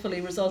hopefully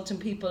result in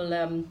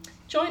people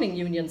joining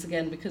unions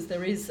again, because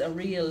there is a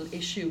real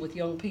issue with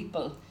young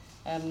people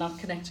not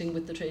connecting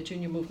with the trade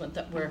union movement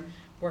that we're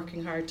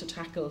working hard to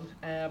tackle.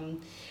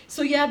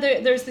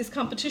 There's this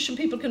competition.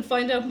 People can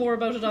find out more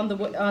about it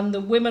on the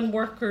Women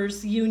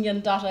Workers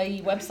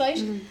Union.ie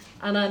website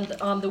and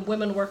on the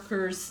Women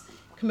Workers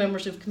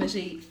Commemorative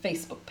Committee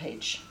Facebook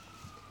page.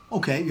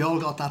 Okay, you all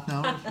got that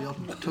now. You all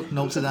took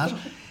notes of that.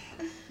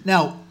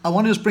 Now, I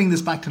want to just bring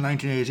this back to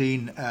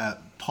 1918,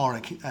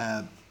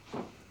 Pádraig.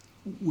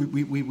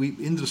 we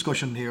in the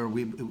discussion here,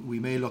 we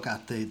may look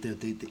at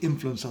the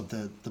influence of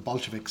the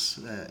Bolsheviks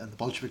and the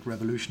Bolshevik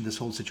Revolution, this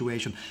whole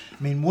situation.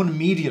 I mean, one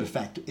immediate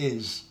effect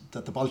is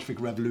that the Bolshevik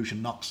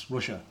Revolution knocks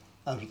Russia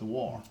out of the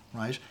war,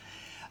 right?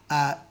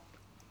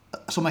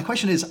 So my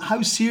question is,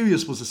 how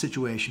serious was the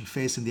situation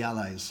facing the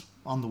Allies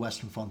on the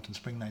Western Front in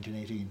spring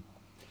 1918?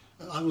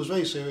 I was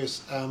very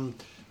serious.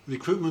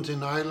 Recruitment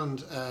in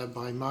Ireland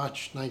by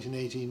March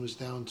 1918 was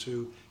down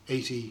to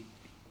 80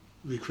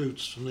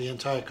 recruits from the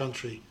entire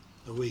country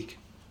a week.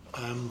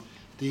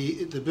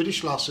 The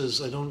British losses,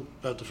 I don't know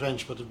about the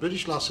French, but the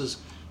British losses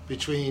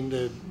between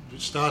the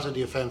start of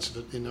the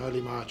offensive in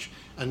early March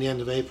and the end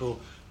of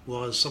April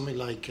was something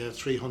like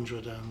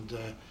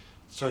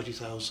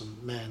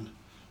 330,000 men.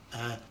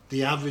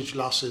 The average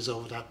losses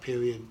over that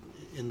period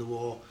in the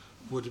war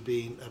would have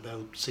been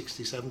about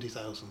 60,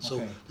 70,000.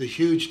 So the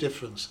huge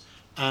difference.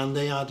 And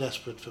they are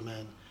desperate for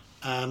men.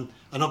 And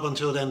up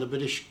until then, the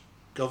British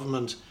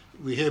government,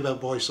 we hear about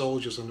boy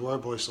soldiers, and there were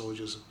boy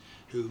soldiers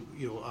who,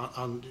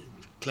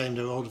 claimed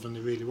they're older than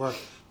they really were.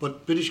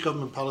 But British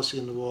government policy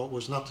in the war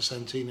was not to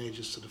send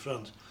teenagers to the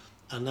front.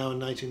 And now in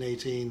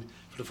 1918,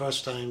 for the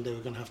first time, they were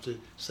going to have to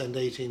send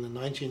 18 and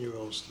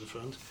 19-year-olds to the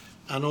front.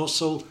 And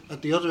also,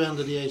 at the other end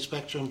of the age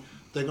spectrum,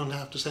 they're going to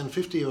have to send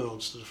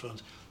 50-year-olds to the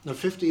front. Now,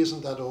 50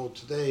 isn't that old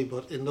today,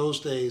 but in those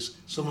days,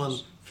 someone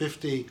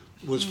 50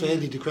 was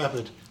fairly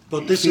decrepit.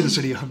 But this is...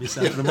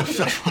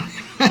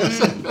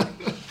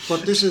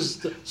 But this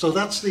is... So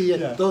that's the...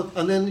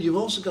 and then you've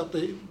also got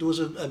the... There was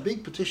a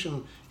big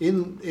petition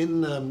in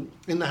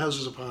the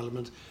Houses of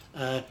Parliament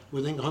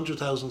with, I think,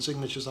 100,000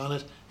 signatures on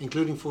it,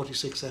 including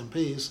 46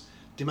 MPs,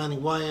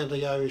 demanding why are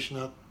the Irish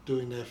not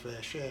doing their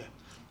fair share?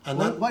 And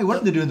why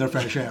weren't they doing their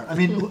fair share? I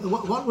mean,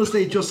 what was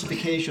the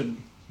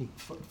justification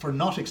for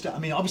not extending? I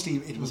mean, obviously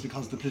it was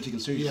because of the political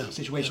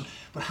situation,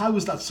 but how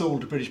was that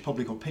sold to British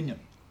public opinion?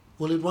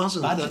 Well, it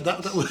wasn't.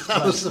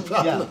 That was the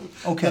problem.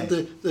 Yeah. Okay.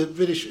 That the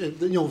British,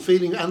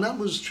 feeling, and that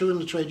was true in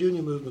the trade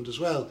union movement as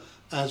well.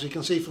 As you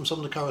can see from some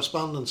of the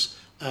correspondence,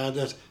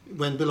 that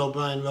when Bill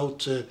O'Brien wrote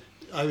to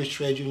Irish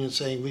trade unions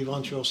saying, we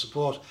want your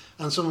support,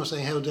 and some were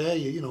saying, how dare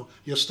you,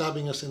 you're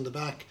stabbing us in the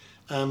back.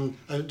 There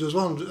was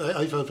one,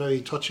 I felt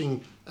very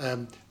touching,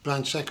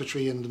 branch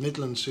secretary in the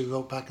Midlands who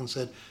wrote back and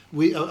said,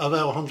 of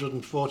our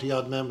 140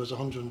 odd members,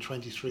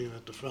 123 are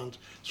at the front,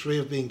 3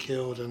 have been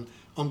killed and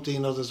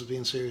umpteen others have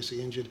been seriously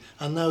injured,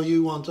 and now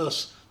you want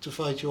us to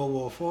fight your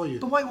war for you.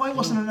 But why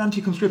wasn't an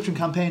anti-conscription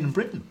campaign in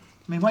Britain?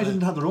 I mean, why didn't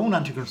they have their own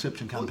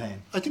anti-conscription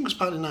campaign? I think it was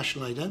part of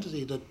national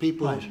identity that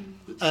people... Right.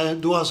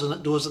 There was a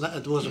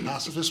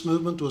pacifist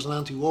movement, there was an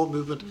anti-war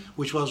movement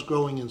which was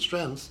growing in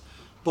strength,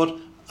 but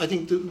I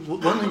think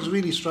one thing that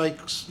really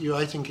strikes you,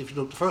 I think, if you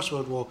look at the First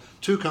World War,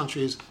 three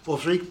countries,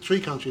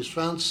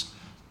 France,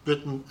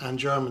 Britain and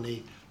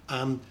Germany,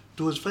 there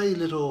was very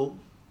little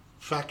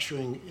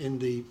fracturing in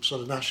the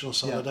sort of national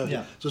solidarity.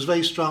 So there's a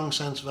very strong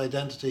sense of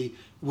identity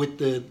with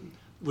the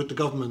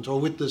government or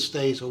with the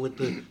state or with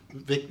the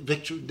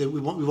victory that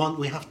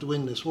we have to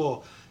win this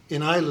war.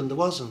 In Ireland there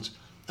wasn't.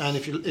 And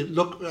if you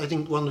look, I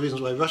think one of the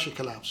reasons why Russia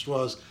collapsed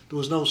was there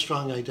was no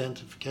strong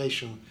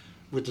identification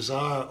with the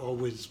Tsar or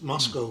with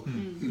Moscow.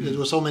 There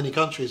were so many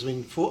countries. I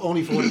mean,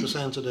 only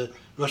 40% of the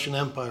Russian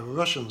Empire were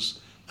Russians.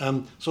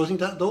 So I think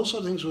that those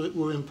sort of things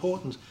were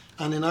important.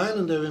 And in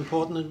Ireland they're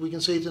important, and we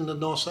can see it in the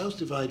North-South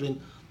divide. I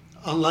mean,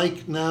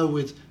 unlike now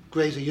with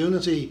greater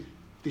unity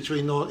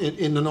between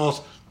in the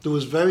North, there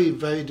was very,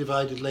 very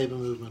divided labour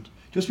movement.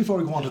 Just before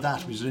we go on to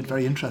that, which is a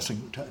very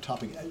interesting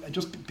topic,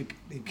 just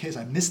in case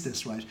I missed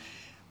this, right,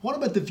 what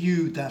about the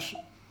view that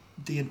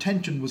the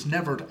intention was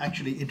never to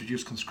actually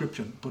introduce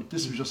conscription, but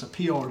this was just a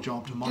PR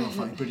job to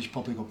mollify British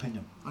public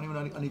opinion?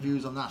 Anyone any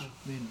views on that?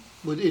 I mean,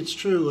 well, it's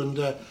true, and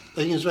I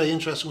think it's very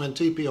interesting when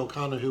T.P.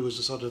 O'Connor, who was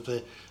the sort of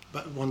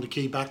one of the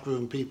key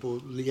backroom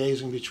people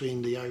liaising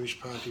between the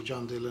Irish Party,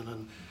 John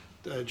Dillon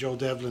and Joe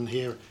Devlin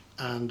here,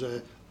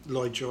 and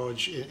Lloyd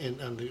George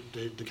and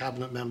the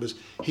cabinet members,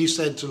 he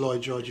said to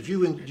Lloyd George, if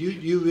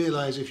you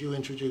realise if you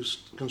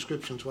introduced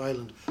conscription to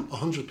Ireland,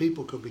 100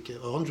 people could be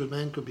killed, 100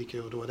 men could be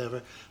killed or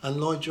whatever. And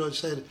Lloyd George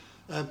said,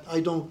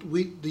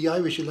 the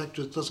Irish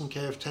electorate doesn't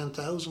care if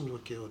 10,000 were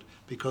killed,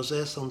 because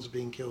their sons are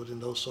being killed in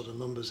those sort of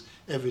numbers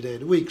every day of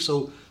the week.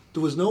 So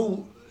there was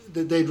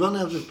they'd run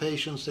out of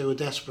patience, they were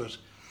desperate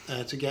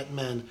to get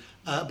men.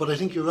 But I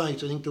think you're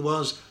right, I think there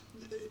was...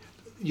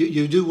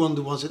 You do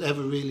wonder, was it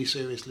ever really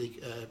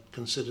seriously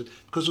considered?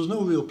 Because there was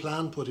no real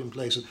plan put in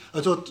place. And I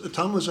thought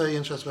Tom was very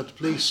interested about the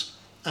police.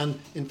 And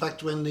in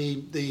fact, when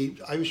the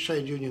Irish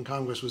Trade Union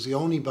Congress was the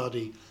only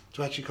body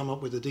to actually come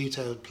up with a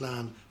detailed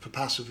plan for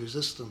passive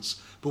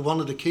resistance. But one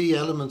of the key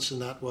elements in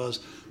that was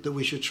that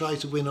we should try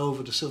to win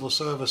over the civil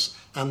service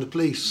and the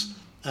police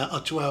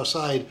to our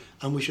side.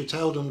 And we should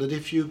tell them that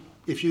if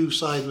you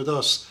side with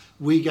us,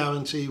 we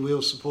guarantee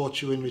we'll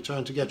support you in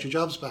return to get your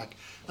jobs back.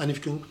 And if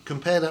you can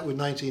compare that with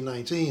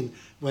 1919,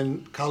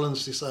 when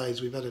Collins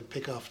decides we better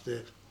pick off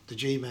the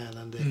G-men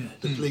and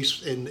the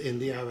police in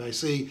the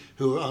RIC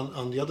who are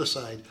on the other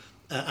side,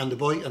 and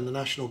the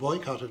national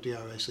boycott of the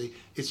RIC,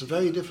 it's a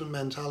very different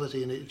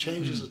mentality, and it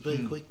changes it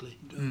very quickly.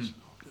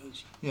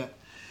 Yeah.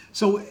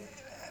 So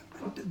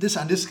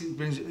this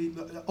brings.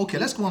 Okay,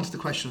 let's go on to the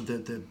question of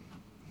the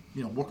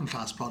working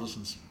class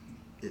Protestants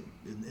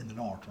in the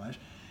north, right?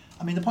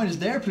 I mean, the point is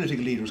their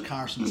political leaders,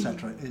 Carson,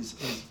 etc., is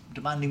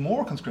demanding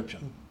more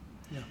conscription.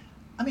 Yeah.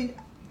 I mean,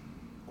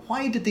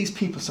 why did these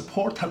people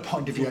support that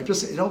point of view?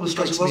 It always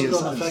because strikes it wasn't me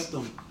going to affect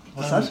them.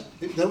 What's that?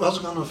 It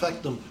wasn't going to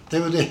affect them. They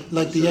were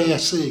like the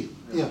ASC.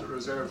 Yeah. The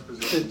reserve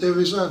position. The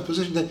reserve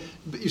position.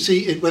 You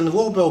see, when the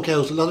war broke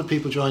out, a lot of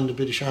people joined the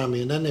British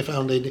Army, and then they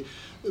found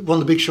one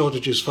of the big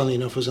shortages, funny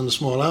enough, was in the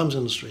small arms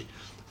industry,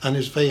 and it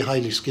was very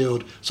highly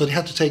skilled. So they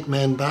had to take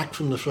men back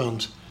from the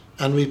front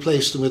and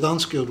replace them with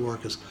unskilled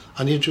workers.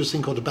 And the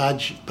interesting called the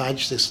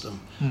badge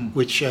system,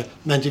 which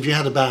meant if you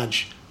had a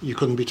badge, you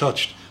couldn't be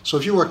touched. So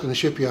if you worked in a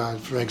shipyard,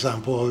 for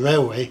example, or a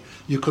railway,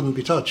 you couldn't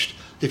be touched.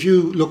 If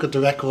you look at the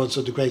records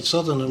of the Great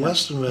Southern and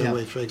Western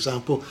Railway, for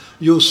example,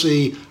 you'll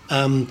see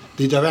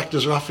the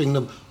directors are offering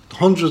them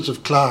hundreds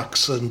of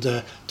clerks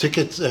and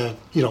ticket,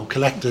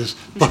 collectors,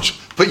 but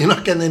you're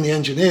not getting any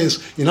engineers,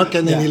 you're not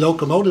getting any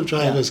locomotive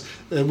drivers.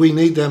 We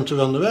need them to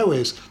run the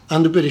railways,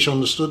 and the British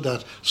understood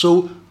that.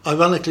 So,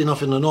 ironically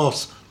enough, in the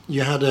north,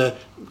 you had the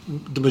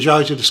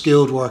majority of the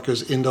skilled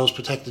workers in those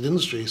protected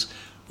industries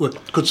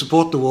could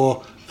support the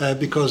war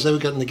because they were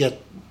getting to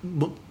get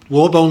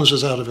war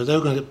bonuses out of it. They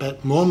were going to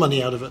get more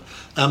money out of it.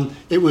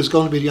 It was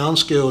going to be the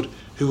unskilled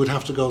who would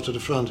have to go to the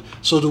front.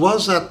 So there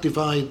was that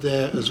divide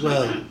there as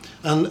well.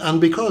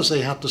 And because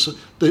they had to,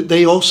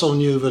 they also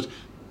knew that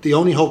the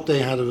only hope they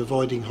had of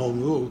avoiding home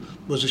rule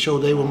was to show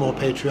they were more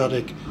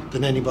patriotic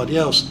than anybody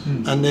else,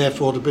 and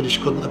therefore the British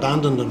couldn't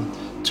abandon them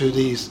to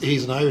these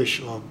he's an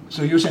Irish.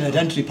 So you're saying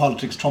identity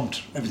politics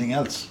trumped everything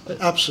else?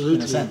 Absolutely,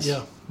 in a sense.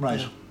 Yeah. Right.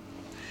 Yeah.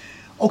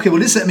 Okay, well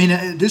this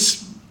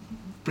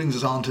brings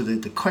us on to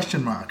the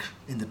question mark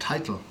in the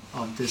title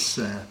of this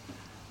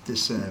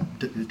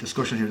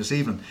discussion here this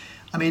evening.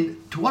 I mean,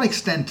 to what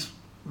extent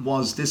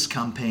was this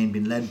campaign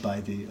being led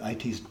by the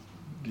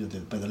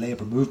by the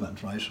Labour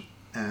movement, right?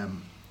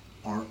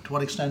 Or to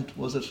what extent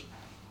was it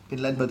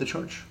being led by the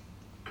church?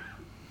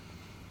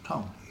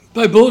 Tom?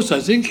 By both,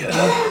 I think.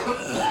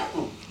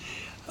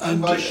 And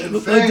by Sinn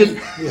Féin.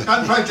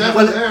 And by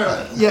Devil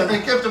Air. Yeah. I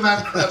mean, give the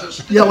man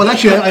credit. Yeah, well,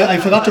 actually, I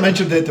forgot to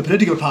mention the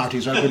political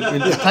parties. Right?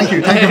 Thank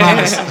you,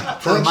 Manus,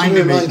 for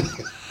reminding me.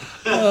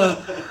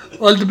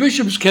 Well, the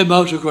bishops came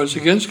out, of course,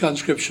 against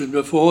conscription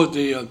before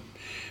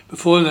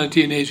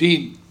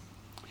 1918.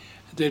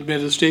 They'd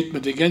made a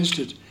statement against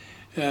it.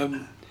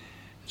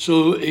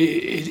 So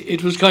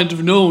it was kind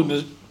of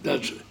known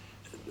that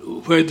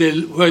where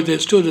they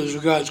stood as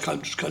regards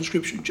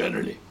conscription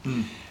generally.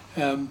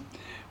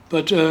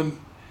 But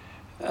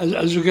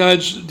as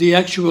regards the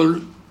actual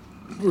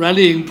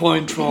rallying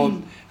point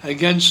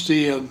against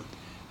the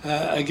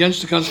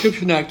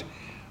Conscription Act,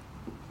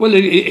 well,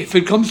 if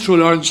it comes through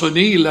Lawrence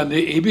O'Neill and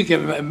he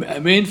became a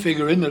main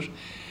figure in it,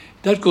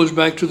 that goes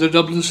back to the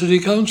Dublin City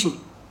Council,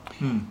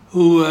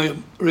 who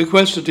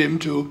requested him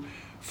to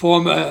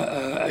form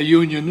a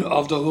union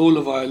of the whole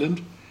of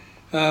Ireland,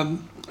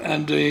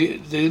 and they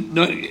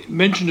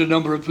mentioned a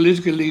number of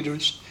political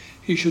leaders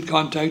he should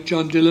contact: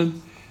 John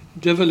Dillon,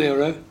 De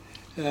Valera,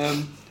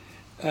 and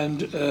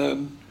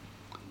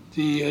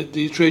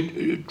the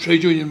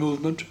trade union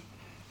movement,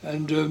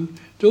 and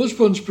those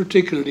ones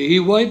particularly. He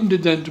widened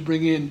it then to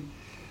bring in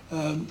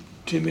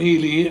Tim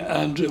Healy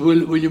and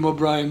William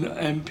O'Brien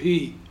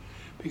MP,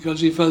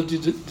 because he felt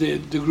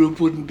the group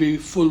wouldn't be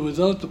full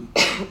without them.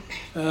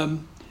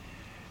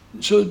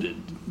 So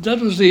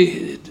that was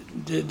the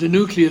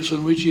nucleus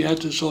on which he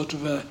had to sort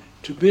of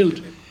to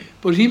build.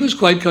 But he was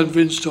quite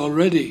convinced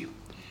already.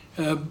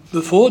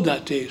 Before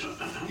that date,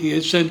 he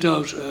had sent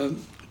out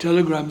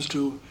telegrams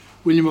to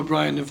William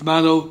O'Brien of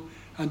Mallow,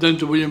 and then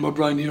to William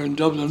O'Brien here in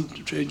Dublin,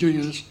 the trade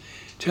unionists,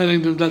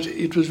 telling them that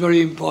it was very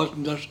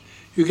important that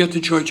you get the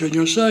church on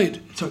your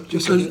side. So,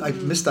 I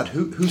missed that.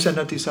 Who sent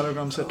out these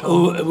telegrams?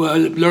 Oh, well,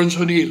 Lawrence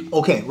O'Neill.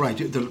 Okay, right,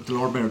 the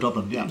Lord Mayor of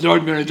Dublin, yeah.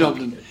 Lord Mayor of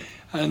Dublin.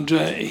 And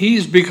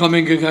he's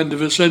becoming a kind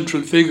of a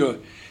central figure,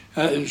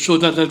 so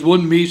that at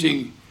one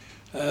meeting,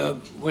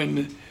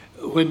 when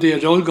they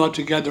had all got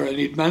together, and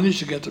he'd managed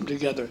to get them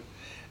together,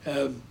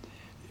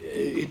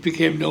 it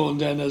became known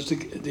then as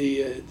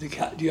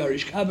the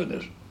Irish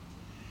Cabinet.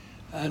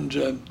 And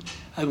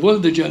at one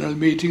of the general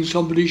meetings,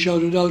 somebody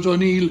shouted out,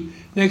 "O'Neill,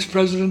 next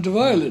President of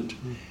Ireland."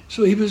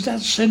 So he was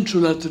that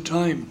central at the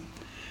time.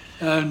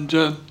 And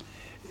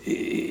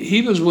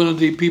he was one of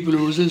the people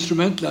who was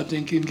instrumental, I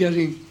think, in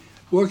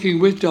working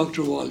with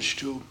Dr.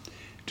 Walsh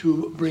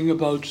to bring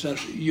about that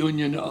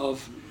union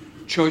of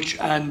church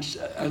and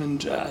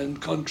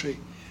country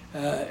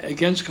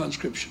against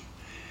conscription.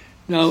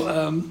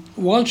 Now,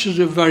 Walsh is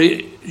a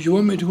very. You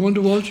want me to go on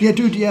to Walsh? Yeah,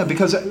 dude. Yeah,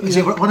 because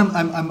see, what I'm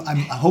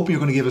hoping you're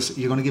going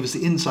to give us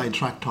the inside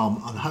track,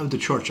 Tom, on how the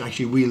church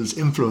actually wields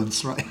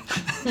influence. Right.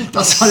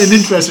 That's not an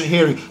interesting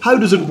hearing. How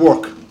does it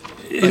work?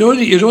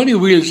 It only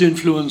wields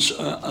influence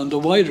on the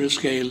wider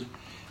scale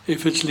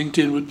if it's linked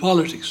in with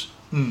politics.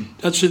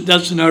 That's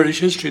in Irish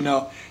history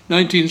now,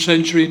 19th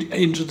century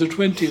into the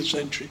 20th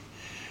century.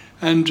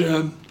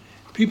 And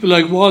people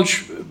like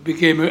Walsh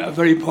became a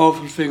very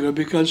powerful figure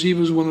because he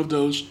was one of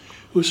those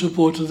who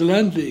supported the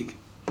Land League,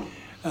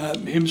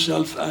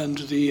 himself and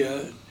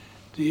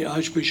the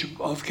Archbishop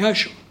of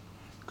Cashel,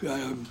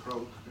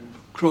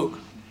 Croke.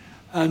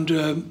 And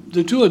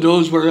the two of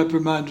those were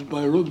reprimanded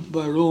by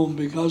Rome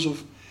because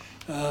of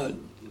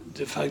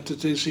the fact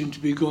that they seemed to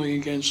be going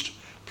against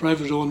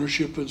private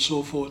ownership and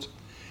so forth.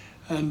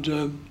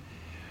 And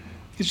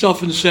it's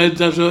often said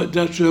that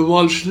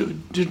Walsh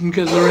didn't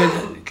get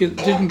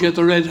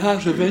the red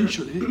hat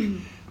eventually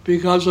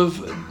because of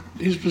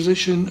his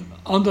position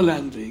on the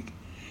Land League.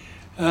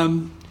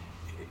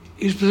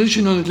 His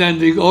position on the Land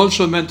League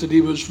also meant that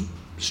he was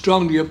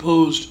strongly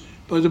opposed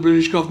by the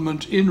British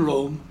government in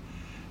Rome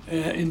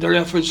in their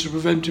efforts to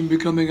prevent him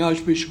becoming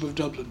Archbishop of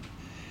Dublin.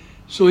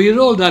 So he had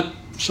all that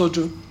sort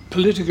of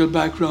political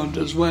background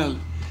as well.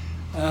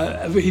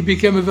 He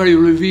became a very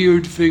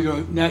revered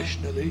figure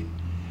nationally,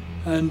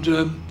 and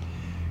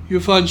you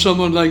find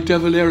someone like De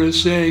Valera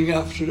saying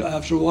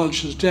after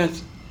Walsh's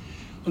death,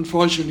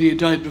 unfortunately he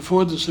died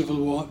before the Civil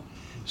War,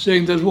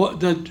 saying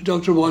that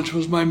Dr. Walsh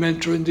was my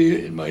mentor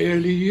in my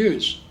early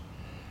years,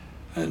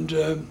 and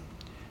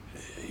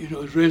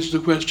it raised the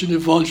question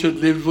if Walsh had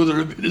lived, would there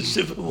have been a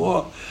civil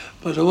war?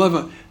 But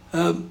however.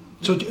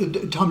 So,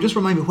 Tom, just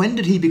remind me, when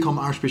did he become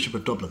Archbishop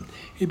of Dublin?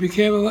 He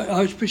became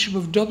Archbishop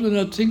of Dublin,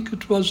 I think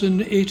it was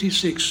in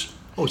 86.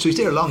 Oh, so he's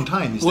there a long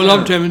time. A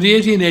long time, in the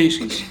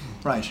 1880s.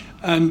 Right.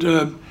 And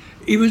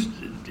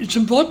it's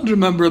important to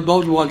remember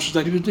about Walsh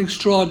that he was an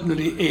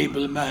extraordinarily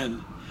able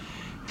man.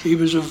 He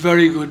was a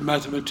very good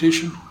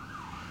mathematician,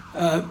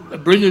 a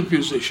brilliant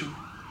musician,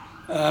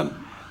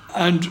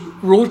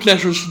 and wrote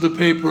letters to the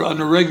paper on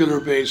a regular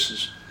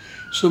basis,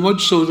 so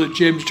much so that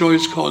James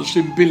Joyce calls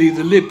him Billy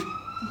the Lip.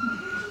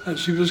 And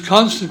he was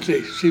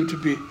constantly seemed to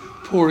be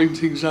pouring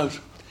things out.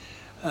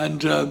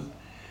 And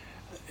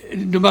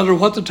no matter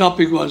what the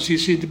topic was, he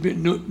seemed to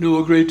know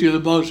a great deal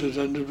about it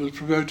and was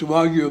prepared to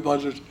argue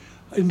about it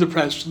in the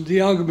press. And the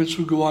arguments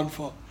would go on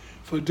for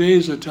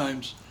days at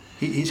times.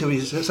 He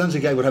sounds like a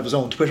guy would have his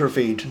own Twitter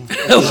feed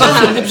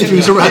if he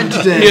was around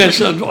today. Yes,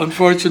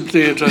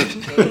 unfortunately,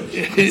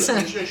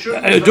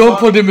 don't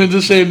put him in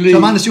the same league. So,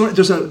 Manus,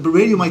 there's a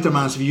radio mic there,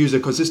 Manus, if you use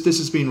it, because this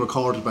has been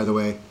recorded, by the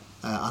way,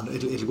 and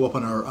it'll go up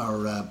on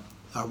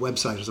our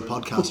website as a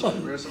podcast.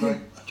 Where's the mic?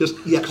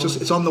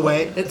 It's on the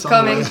way. It's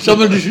coming.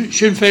 Someone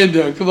Sinn Féin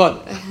there, come on.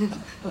 Not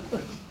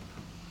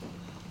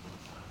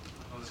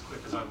as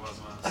quick as I was,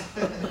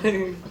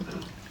 man.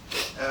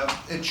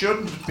 It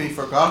shouldn't be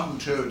forgotten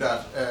too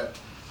that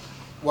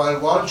while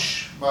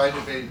Walsh might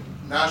have been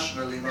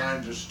nationally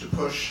minded to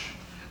push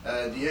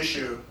the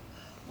issue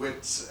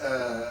with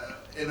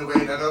in a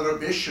way that other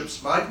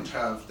bishops mightn't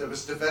have, there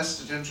was the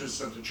vested interest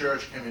of the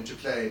church came into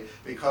play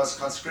because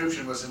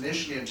conscription was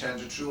initially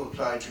intended to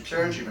apply to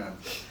clergymen.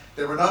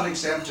 They were not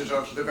exempted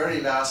until the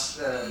very last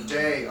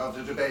day of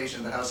the debate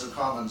in the House of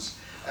Commons.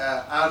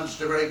 And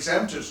they were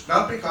exempted,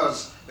 not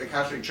because the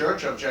Catholic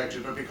Church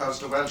objected, but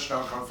because the Welsh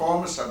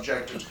nonconformists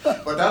objected.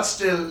 But that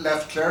still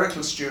left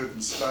clerical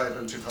students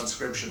liable to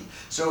conscription.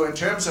 So in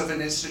terms of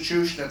an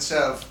institution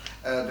itself,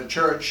 the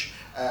Church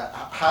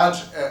had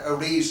a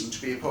reason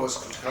to be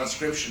opposed to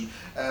conscription.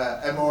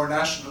 A more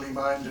nationally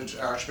minded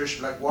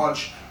Archbishop like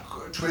Walsh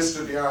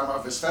twisted the arm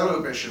of his fellow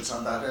bishops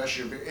on that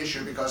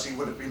issue because he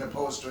would have been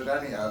opposed to it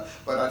anyhow.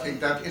 But I think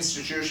that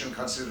institutional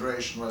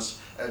consideration was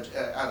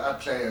at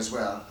play as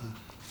well.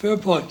 Fair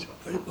point.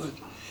 Fair point.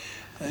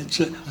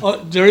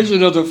 There is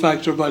another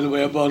factor, by the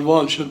way, about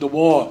Walsh and the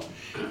war.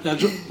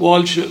 That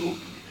Walsh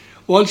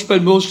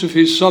spent most of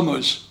his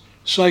summers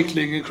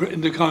cycling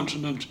in the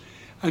continent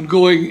and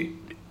going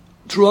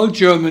throughout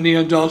Germany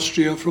and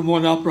Austria from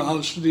one opera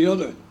house to the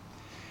other.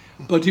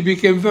 But he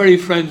became very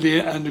friendly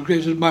and a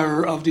great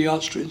admirer of the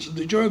Austrians and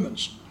the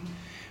Germans.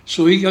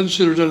 So he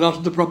considered a lot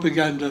of the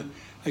propaganda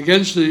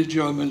against the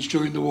Germans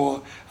during the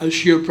war as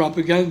sheer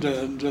propaganda,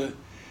 and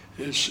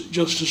it's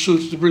just to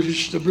suit the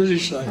British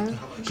side.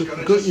 We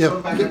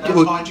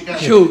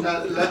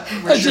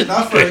should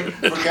not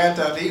forget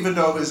that even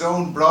though his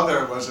own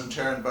brother was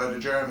interned by the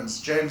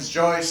Germans, James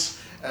Joyce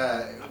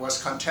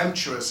was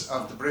contemptuous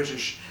of the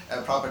British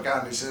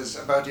propaganda. He says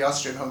about the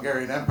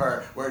Austrian-Hungarian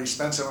Empire, where he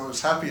spent some of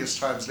his happiest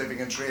times living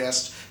in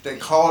Trieste, they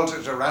called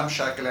it a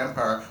ramshackle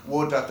empire.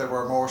 Would that there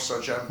were more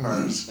such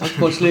empires. That's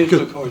much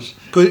later, of course.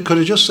 Could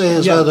I just say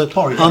as well that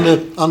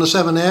on the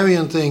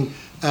seminarian thing,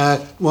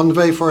 one of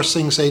the very first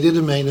things they did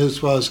in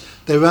Maynooth was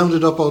they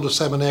rounded up all the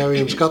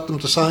seminarians, got them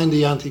to sign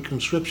the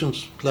anti-conscription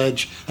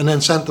pledge, and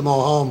then sent them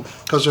all home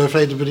because they're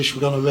afraid the British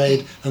were going to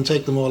raid and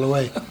take them all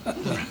away.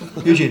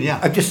 Eugene,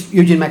 yeah.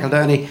 Eugene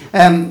McEldowney.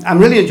 I'm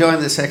really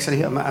enjoying this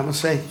actually, I must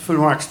say. Full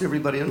marks to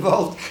everybody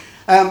involved.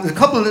 There's a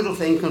couple of little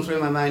things going through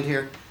my mind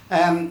here.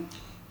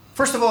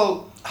 First of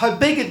all, how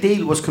big a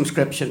deal was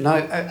conscription? Now,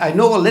 I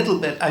know a little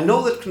bit. I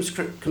know that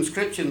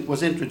conscription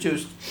was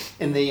introduced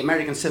in the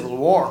American Civil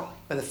War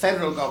by the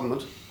federal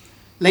government.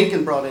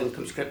 Lincoln brought in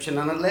conscription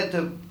and it led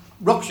to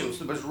ructions.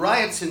 There was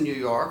riots in New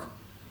York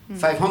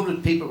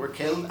 500 people were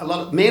killed. A lot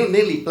of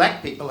mainly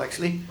black people,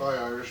 actually. By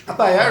Irish.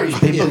 By Irish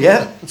people,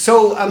 yeah.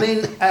 So I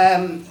mean,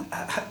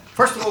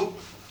 first of all,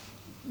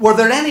 were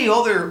there any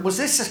other? Was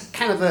this a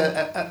kind of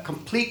a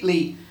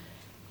completely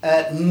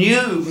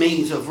new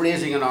means of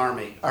raising an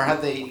army, or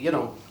had they,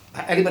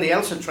 anybody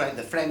else had tried?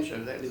 The French, or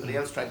anybody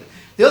else tried it?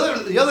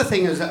 The other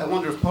thing is, I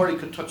wonder if Pádraig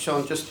could touch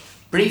on just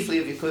briefly,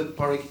 if you could,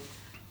 Pádraig,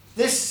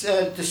 this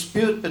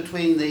dispute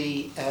between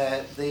the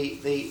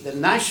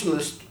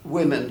nationalist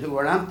women who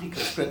were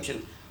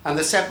anti-conscription and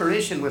the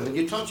separation women.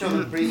 You touch on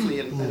it briefly,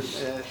 and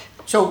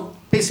so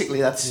basically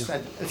that's.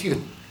 If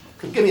you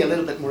could give me a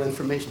little bit more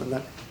information on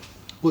that.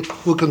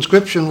 Well,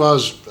 conscription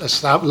was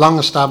long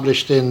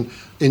established in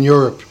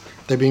Europe.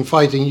 They've been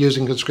fighting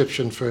using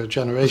conscription for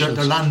generations.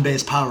 They're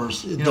land-based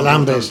powers. The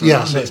land-based,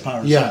 yes. Land-based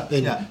powers.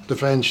 The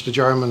French, the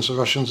Germans, the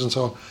Russians, and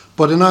so on.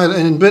 But in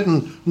Ireland, in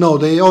Britain, no,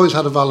 they always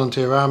had a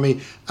volunteer army,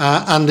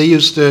 and they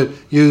used to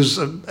use.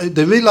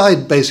 They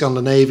relied basically on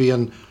the navy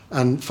and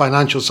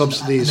financial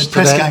subsidies. And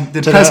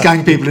press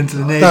gang people into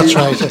the navy. That's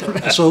right.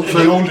 So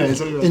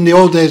in the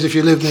old days, if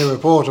you lived near a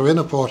port or in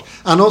a port,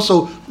 and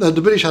also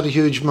the British had a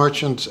huge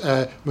merchant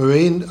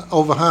marine.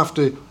 Over half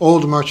all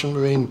the merchant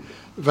marine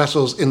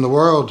vessels in the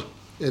world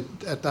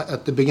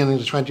at the beginning of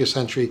the 20th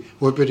century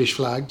were British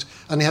flagged,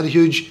 and they had a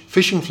huge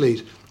fishing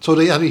fleet. So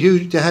they had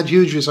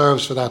huge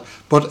reserves for that.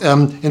 But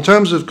in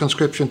terms of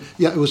conscription,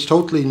 it was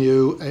totally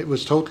new. It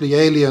was totally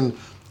alien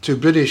to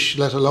British,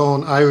 let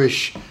alone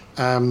Irish,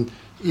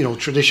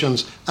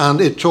 traditions.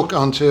 And it took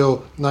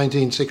until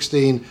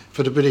 1916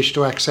 for the British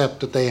to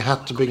accept that they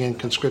had to bring in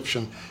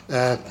conscription.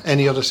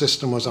 Any other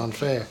system was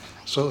unfair.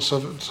 So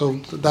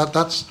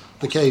that's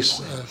the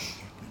case.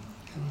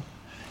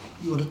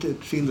 You wanted to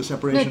feel the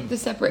separation.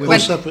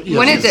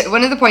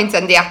 One of the points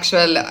on the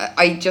actual,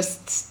 I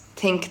just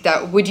think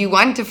that would you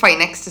want to fight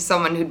next to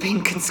someone who'd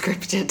been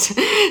conscripted?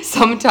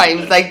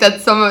 Sometimes, like that,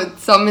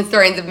 some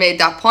historians have made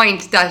that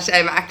point that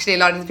actually a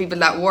lot of the people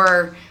that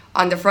were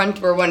on the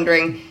front were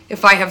wondering,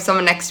 if I have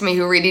someone next to me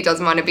who really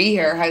doesn't want to be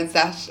here, how's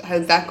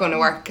that going to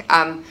work?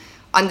 On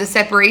the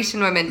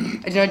separation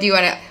women, I don't know. Do you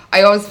want to?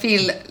 I always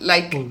feel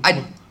like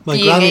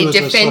being a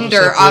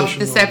defender of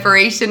the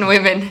separation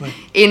women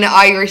in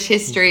Irish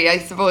history, I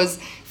suppose,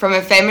 from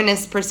a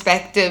feminist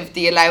perspective,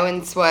 the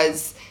allowance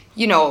was,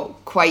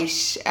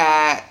 quite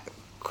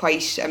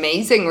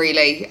amazing,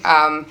 really.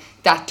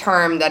 That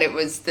term that it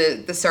was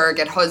the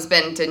surrogate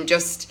husband, and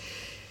just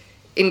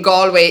in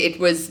Galway it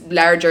was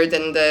larger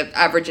than the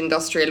average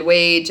industrial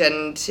wage,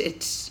 and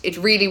it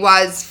really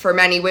was for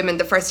many women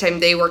the first time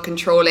they were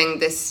controlling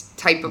this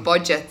type of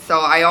budget.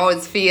 So I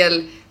always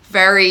feel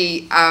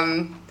very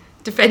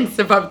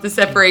defensive of the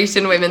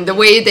separation women, the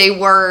way they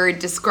were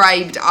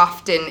described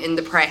often in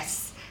the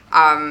press,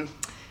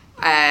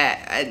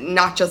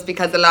 not just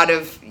because a lot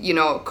of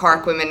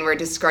Cork women were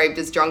described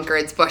as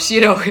drunkards, but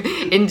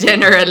in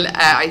general,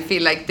 I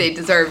feel like they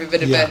deserve a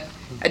bit of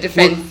a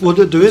defence. Well,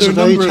 there is a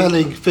very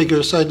telling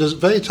figure. There's a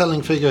very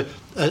telling figure,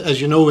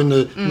 as you know, in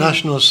the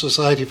National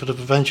Society for the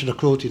Prevention of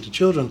Cruelty to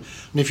Children.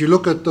 And if you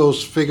look at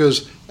those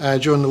figures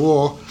during the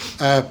war,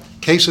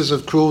 cases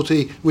of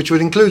cruelty, which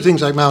would include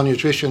things like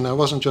malnutrition. It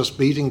wasn't just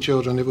beating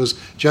children, it was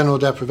general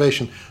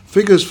deprivation.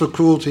 Figures for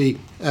cruelty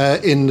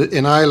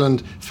in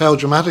Ireland fell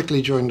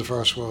dramatically during the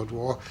First World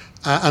War,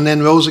 and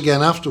then rose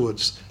again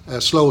afterwards,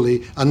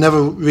 slowly, and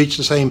never reached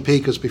the same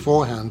peak as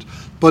beforehand.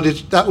 But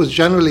that was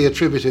generally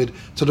attributed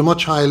to the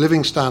much higher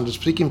living standards,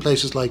 particularly in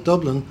places like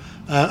Dublin.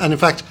 And in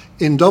fact,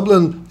 in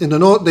Dublin, in the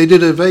north, they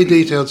did a very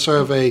detailed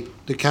survey,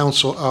 the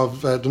council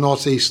of the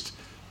northeast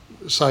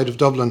side of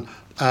Dublin,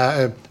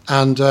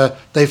 and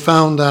they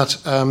found that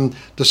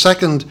the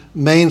second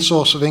main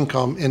source of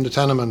income in the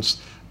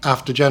tenements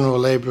after general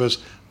labourers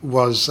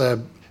was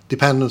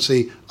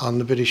dependency on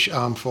the British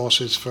Armed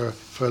Forces for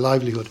a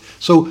livelihood.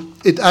 So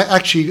it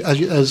actually,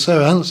 as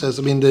Sarah Ann says,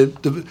 I mean,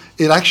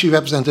 it actually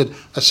represented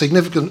a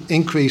significant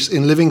increase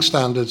in living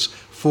standards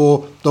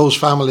for those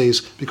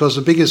families, because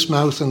the biggest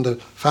mouth in the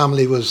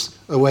family was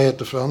away at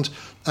the front.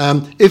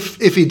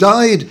 If he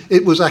died,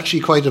 it was actually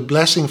quite a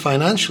blessing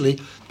financially,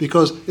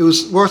 because it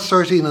was worth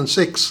 13 and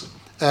 6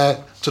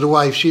 to the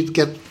wife. She'd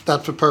get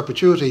that for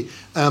perpetuity.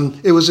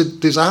 It was a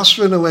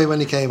disaster in a way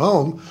when he came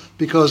home,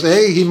 because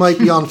A, he might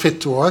be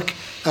unfit to work,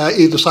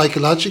 either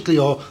psychologically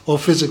or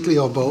physically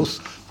or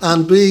both,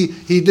 and B,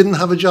 he didn't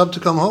have a job to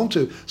come home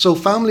to. So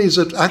families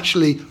that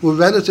actually were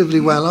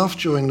relatively well off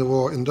during the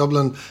war in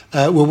Dublin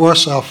were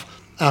worse off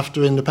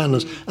after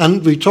independence.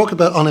 And we talk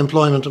about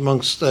unemployment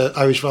amongst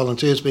Irish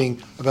volunteers being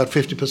about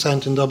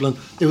 50% in Dublin.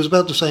 It was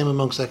about the same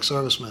amongst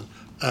ex-servicemen.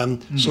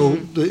 So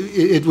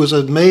it was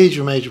a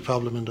major, major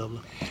problem in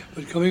Dublin.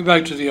 But coming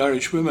back to the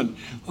Irish women,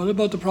 what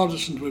about the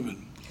Protestant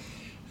women?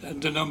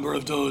 And the number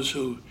of those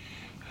who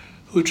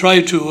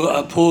tried to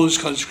oppose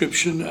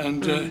conscription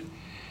and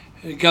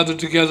gathered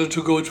together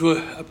to go to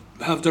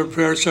have their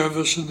prayer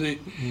service in the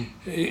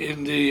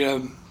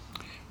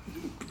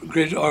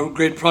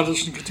great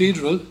Protestant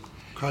cathedral.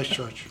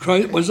 Christchurch.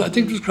 I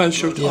think it was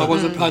Christchurch, or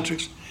was it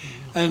Patrick's?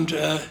 And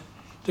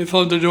they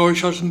found the door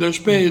shut in their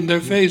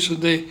face,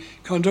 and they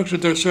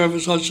conducted their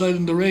service outside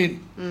in the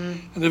rain.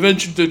 And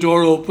eventually the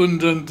door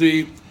opened, and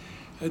the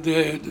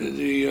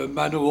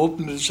man who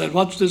opened it said,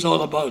 "What's this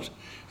all about?"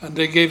 And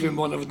they gave him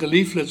one of the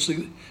leaflets,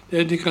 the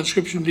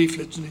anti-conscription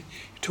leaflets, and he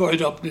tore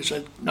it up and he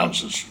said,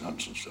 "Nonsense,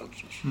 nonsense,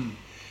 nonsense."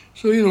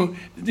 So,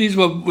 these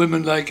were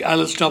women like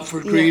Alice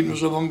Stopford Green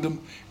was among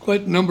them,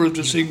 quite a number of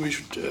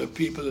distinguished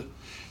people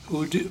who,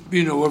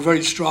 were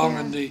very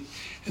strong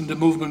in the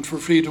movement for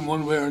freedom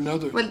one way or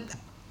another. Well,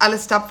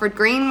 Alice Stopford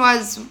Green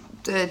was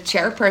the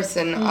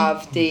chairperson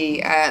of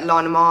the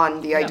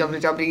Lánamán, the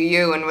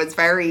IWWU, and was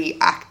very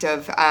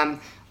active.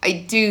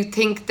 I do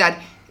think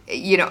that,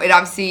 it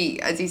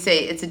obviously, as you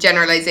say, it's a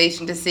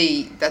generalisation to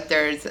say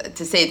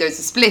there's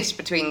a split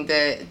between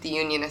the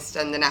Unionist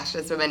and the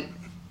Nationalist women.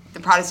 The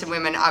Protestant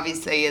women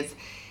obviously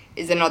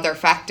is another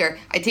factor.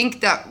 I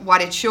think that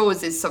what it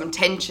shows is some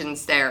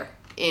tensions there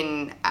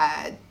in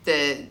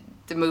the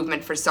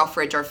movement for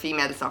suffrage or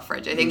female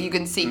suffrage. I think you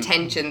can see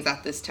tensions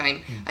at this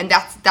time, and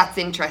that's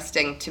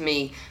interesting to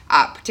me,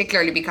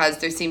 particularly because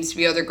there seems to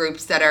be other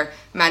groups that are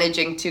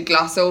managing to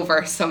gloss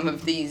over some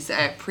of these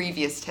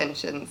previous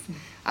tensions.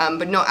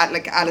 But no,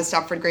 like Alice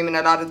Stopford Green and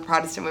a lot of the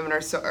Protestant women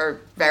are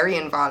very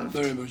involved.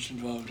 Very much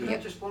involved, yeah.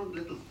 Just one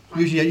little...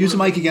 Eugene, use the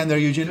mic again there,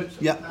 Eugene.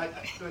 Yeah.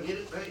 Do I need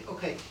it? Right,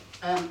 okay.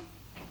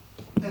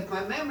 If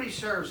my memory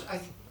serves,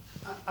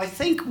 I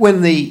think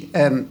when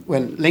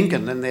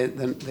Lincoln and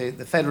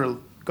the federal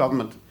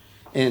government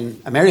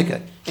in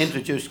America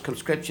introduced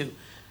conscription,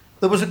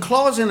 there was a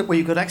clause in it where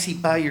you could actually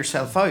buy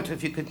yourself out.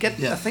 If you could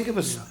get, I think it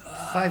was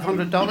 $500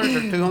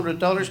 or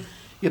 $200,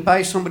 you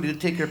buy somebody to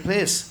take your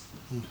place.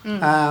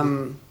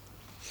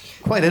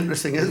 Quite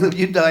interesting, isn't it?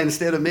 You die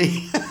instead of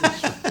me.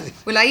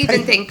 Well, I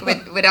even think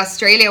with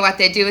Australia, what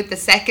they do with the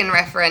second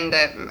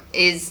referendum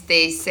is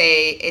they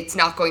say it's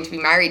not going to be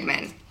married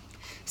men.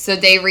 So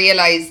they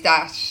realise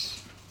that,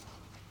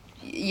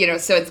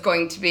 so it's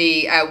going to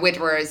be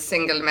widowers,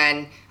 single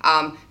men,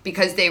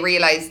 because they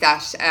realise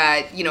that,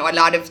 a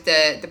lot of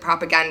the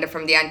propaganda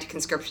from the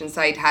anti-conscription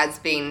side has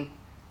been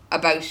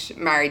about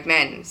married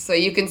men. So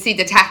you can see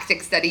the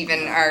tactics that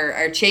even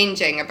are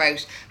changing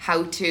about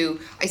how to,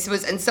 I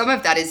suppose, and some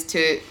of that is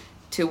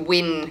to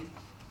win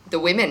the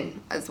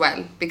women as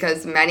well,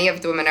 because many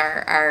of the women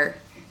are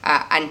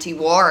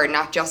anti-war,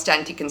 not just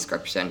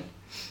anti-conscription.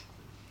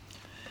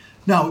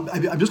 Now,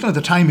 I'm just going at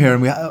the time here,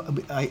 and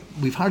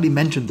we've hardly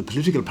mentioned the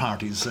political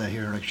parties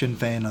here, like Sinn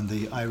Féin and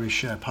the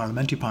Irish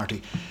Parliamentary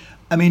Party.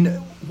 I mean,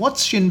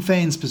 what's Sinn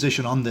Féin's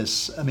position on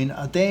this? I mean,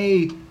 are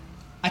they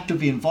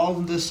actively involved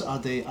in this? Are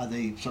they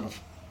sort of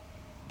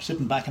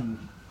sitting back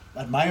and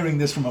admiring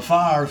this from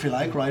afar, if you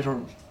like, right?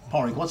 Or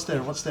Pádraig, what's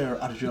their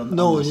attitude on this?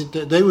 No,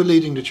 they were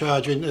leading the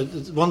charge. I mean,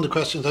 one of the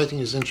questions I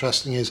think is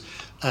interesting is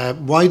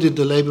why did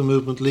the Labour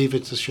movement leave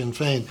it to Sinn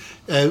Féin?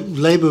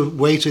 Labour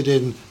waited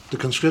in the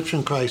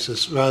conscription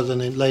crisis rather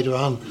than later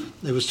on.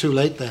 It was too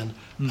late then.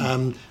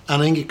 And I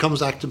think it comes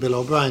back to Bill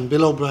O'Brien.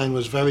 Bill O'Brien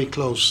was very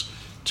close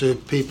to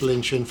people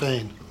in Sinn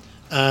Féin.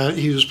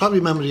 He was probably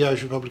a member of the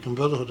Irish Republican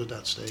Brotherhood at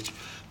that stage.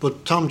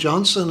 But Tom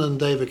Johnson and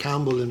David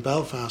Campbell in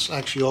Belfast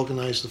actually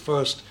organised the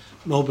first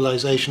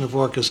mobilisation of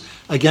workers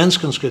against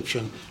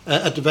conscription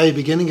at the very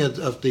beginning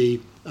of the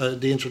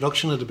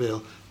introduction of the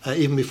bill,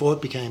 even before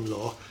it became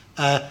law.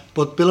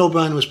 But Bill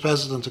O'Brien was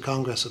president of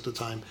Congress at the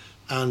time,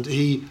 and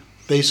he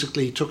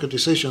basically took a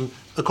decision,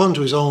 according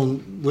to his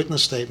own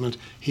witness statement.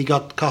 He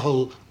got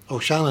Cathal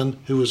O'Shannon,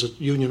 who was a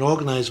union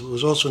organiser but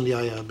was also in the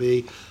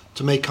IRB,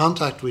 to make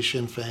contact with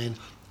Sinn Féin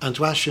and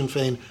to ask Sinn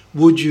Féin,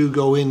 would you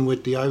go in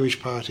with the Irish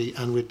Party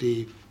and with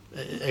the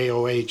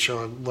AOH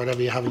or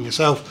whatever you're having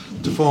yourself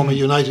to form a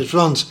united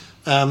front?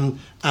 And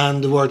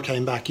the word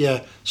came back,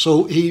 yeah.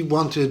 So he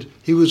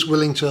was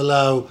willing to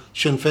allow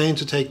Sinn Féin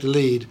to take the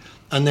lead,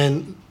 and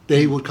then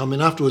they would come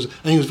in afterwards.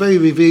 And he was very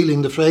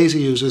revealing, the phrase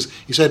he uses.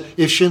 He said,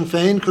 if Sinn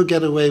Féin could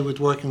get away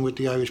with working with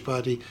the Irish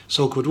Party,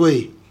 so could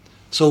we.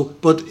 So,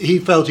 but he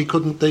felt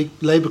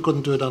Labour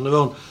couldn't do it on their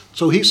own.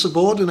 So he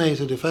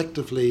subordinated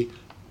effectively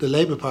the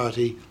Labour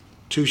Party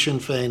to Sinn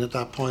Féin at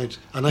that point,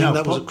 and I think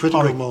that was a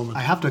critical Pádraig, moment.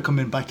 I have to come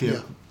in back to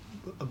you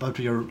about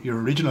your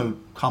original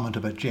comment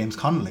about James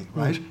Connolly,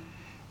 right?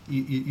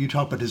 You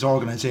talk about his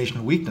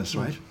organisational weakness,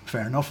 right?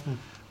 Fair enough.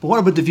 But what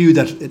about the view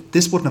that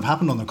this wouldn't have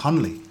happened under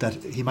Connolly,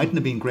 that he mightn't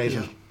have been great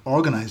at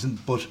organising,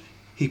 but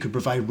he could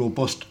provide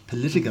robust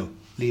political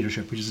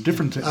leadership, which is a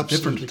different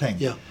thing.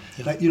 Yeah.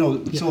 Like,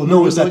 so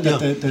notice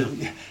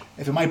that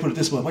if I might put it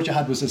this way, what you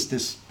had was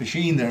this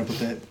machine there,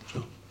 but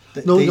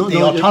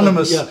the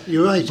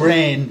autonomous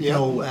brain,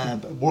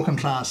 working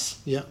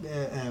class, you're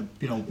right.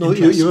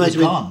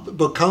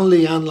 But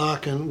Connolly and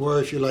Larkin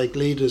were, if you like,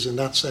 leaders in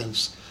that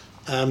sense.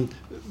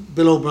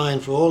 Bill O'Brien,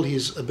 for all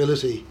his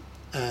ability,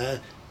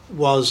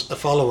 was a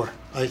follower,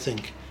 I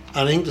think.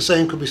 And I think the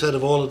same could be said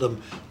of all of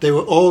them. They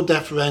were all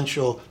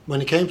deferential.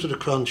 When it came to the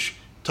crunch,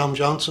 Tom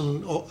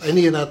Johnson or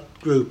any in that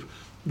group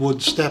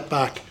would step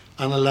back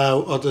and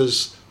allow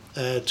others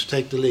to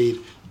take the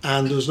lead.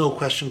 and there was no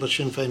question but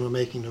Sinn Féin were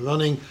making the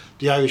running.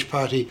 The Irish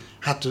Party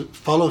had to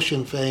follow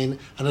Sinn Féin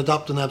and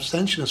adopt an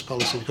abstentionist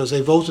policy because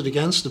they voted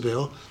against the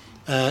bill,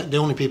 the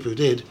only people who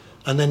did,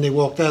 and then they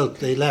walked out,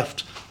 they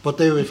left. But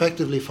they were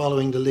effectively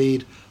following the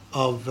lead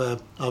of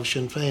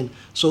Sinn Féin.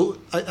 So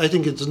I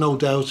think it's no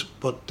doubt,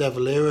 but De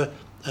Valera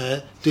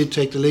did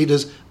take the lead.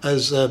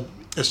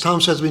 As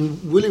Tom says,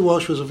 Willie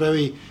Walsh was a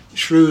very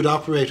shrewd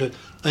operator.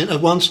 And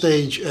at one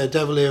stage,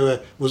 De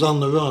Valera was on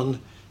the run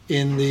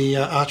in the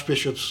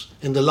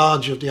in the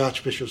lodge of the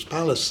Archbishop's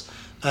Palace,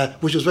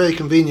 which was very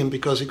convenient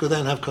because he could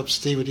then have cups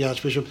of tea with the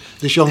Archbishop.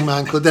 This young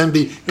man could then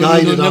be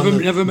guided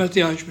never met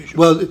the Archbishop.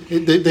 Well,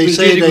 they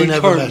say they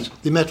never met.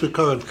 They met with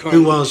Curran,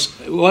 who was...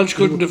 Walsh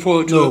couldn't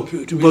afford to...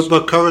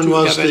 But Curran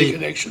was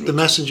the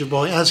messenger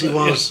boy, as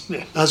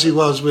he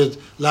was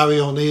with Larry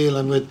O'Neill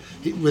and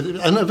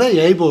and a very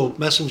able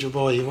messenger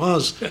boy he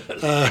was.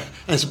 And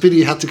it's a pity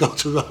he had to go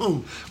to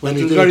Rome when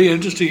he did. It was very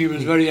interesting. He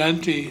was very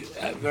anti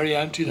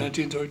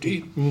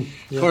 1913.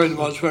 Curran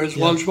was, whereas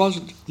Walsh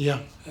wasn't. Yeah.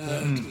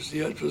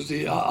 It was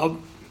the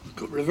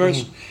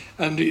reverse.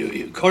 And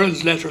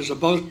Curran's letters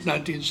about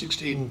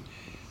 1916,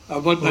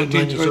 about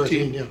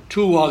 1913,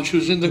 to Walsh, who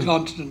was in the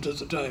continent at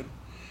the time,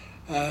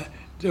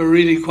 they were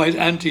really quite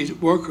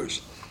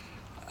anti-workers.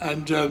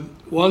 And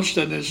Walsh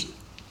then is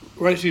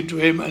writing to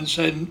him and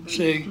saying,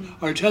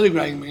 or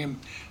telegramming him,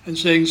 and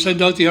saying,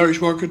 send out the Irish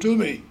worker to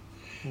me.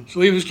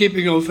 So he was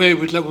keeping au fait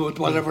with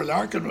whatever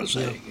Larkin was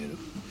saying. You know.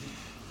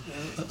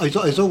 I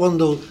thought one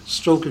though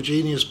stroke of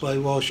genius by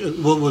Walsh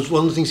was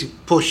one of the things he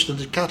pushed, and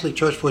the Catholic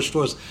Church pushed,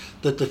 was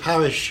that the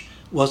parish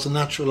was a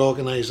natural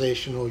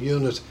organisation or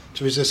unit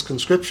to resist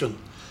conscription,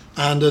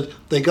 and that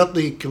they got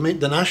the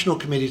National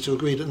Committee to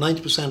agree that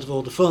 90% of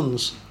all the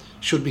funds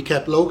should be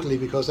kept locally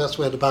because that's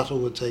where the battle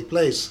would take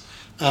place.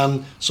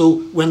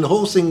 So when the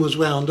whole thing was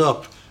wound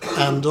up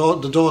and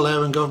the Dáil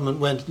Éireann government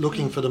went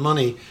looking for the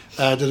money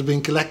that had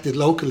been collected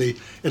locally,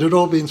 it had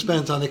all been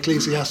spent on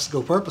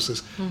ecclesiastical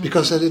purposes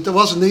because there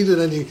wasn't needed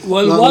any...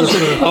 Well,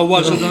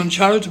 was it on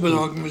charitable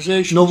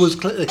organisations? No, it was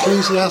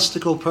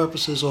ecclesiastical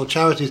purposes or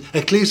charities,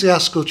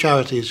 ecclesiastical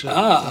charities.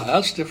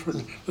 That's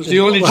different. It was the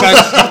only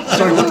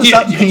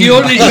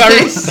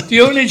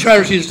the only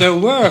charities there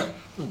were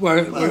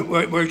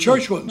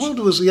church ones. Well,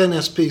 there was the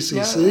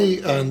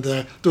NSPCC, and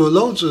there were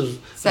loads of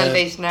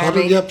Salvation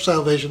Army.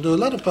 Salvation. There were a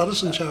lot of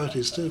Protestant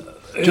charities too.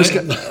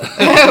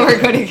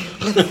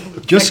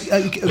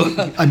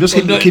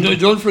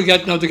 Don't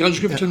forget now, the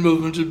conscription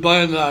movement is by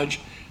and large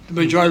the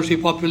majority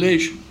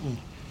population.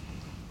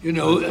 You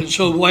know, and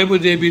so why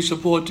would they be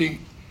supporting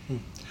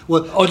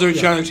other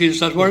charities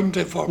that weren't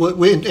for?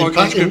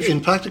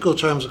 In practical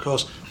terms, of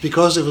course,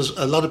 because it was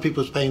a lot of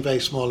people paying very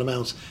small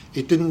amounts,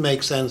 it didn't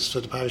make sense for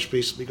the parish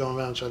priest to be going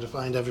around trying to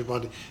find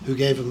everybody who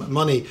gave him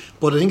money.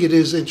 But I think it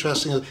is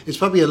interesting. It's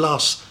probably a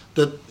loss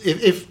that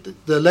if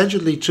the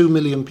allegedly 2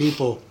 million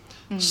people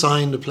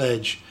signed the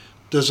pledge,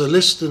 there's a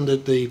list in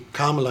that the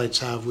Carmelites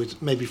have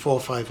with maybe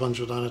 400 or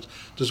 500 on it.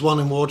 There's one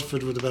in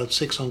Waterford with about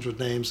 600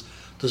 names.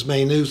 There's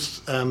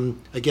Maynooth,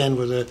 again,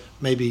 with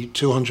maybe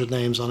 200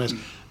 names on it.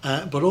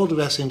 But all the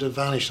rest seem to have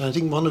vanished. And I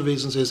think one of the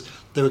reasons is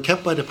they were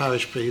kept by the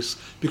parish priests,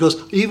 because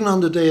even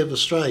on the day of the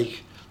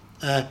strike,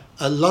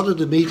 a lot of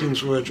the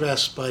meetings were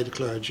addressed by the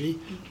clergy,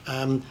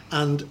 and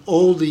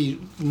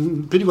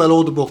pretty well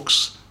all the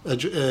books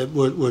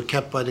were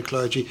kept by the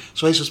clergy.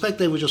 So I suspect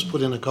they were just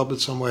put in a cupboard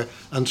somewhere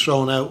and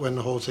thrown out when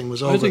the whole thing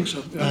was over. I think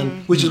so. Yeah.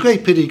 Which is a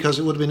great pity, because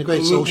it would have been a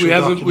great social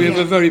document. We have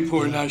a very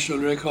poor national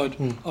record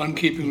on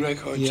keeping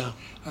records,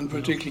 and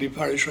particularly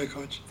parish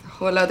records.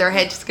 Whole other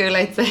hedge school,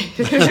 I'd say.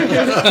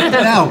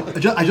 Now,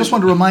 I just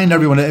want to remind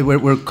everyone,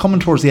 we're coming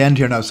towards the end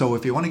here now, so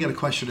if you want to get a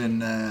question in,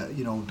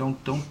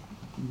 don't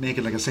make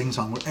it like a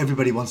sing-song where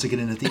everybody wants to get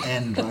in at the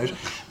end, right?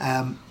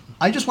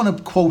 I just want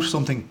to quote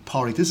something,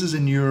 Pádraig. This is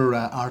in your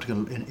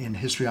article in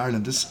History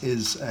Ireland. This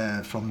is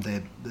from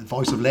the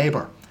Voice of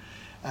Labour,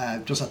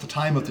 just at the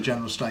time of the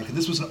general strike. And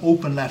this was an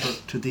open letter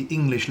to the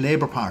English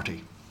Labour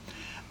Party.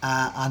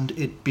 And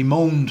it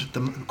bemoaned,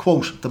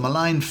 quote, the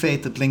malign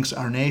fate that links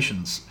our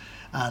nations.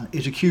 And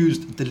it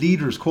accused the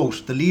leaders,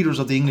 quote, the leaders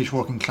of the English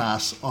working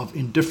class of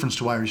indifference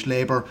to Irish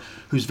labour,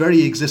 whose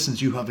very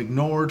existence you have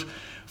ignored.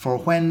 For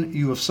when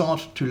you have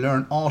sought to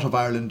learn aught of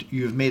Ireland,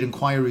 you have made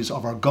inquiries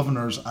of our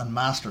governors and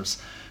masters.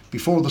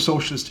 Before the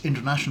Socialist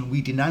International,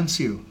 we denounce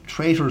you,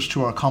 traitors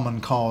to our common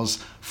cause,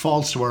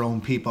 false to our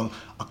own people,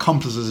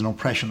 accomplices in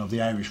oppression of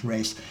the Irish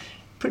race.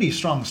 Pretty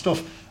strong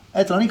stuff.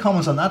 Ethel, any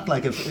comments on that?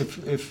 Like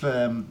if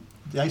the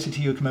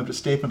ICTU came out with a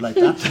statement like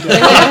that today,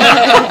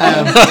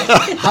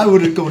 how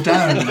would it go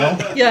down, you know?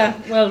 Yeah,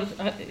 well,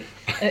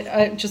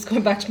 I just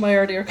going back to my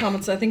earlier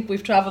comments, I think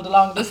we've travelled a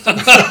long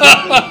distance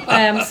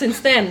since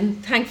then,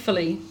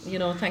 thankfully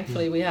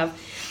we have.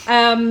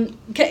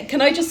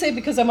 Can I just say,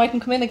 because I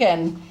mightn't come in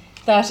again,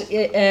 that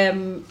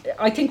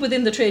I think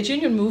within the trade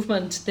union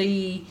movement,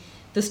 the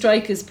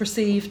strike is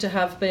perceived to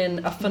have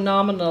been a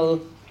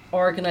phenomenal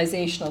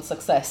organisational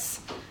success.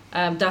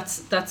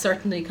 That's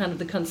certainly kind of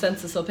the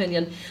consensus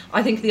opinion.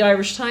 I think the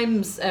Irish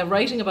Times,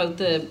 writing about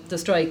the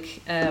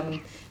strike,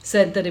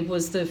 said that it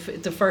was the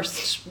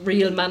first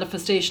real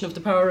manifestation of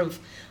the power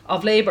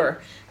of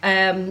labour.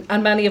 And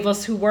many of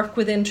us who work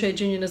within trade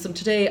unionism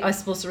today, I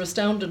suppose, are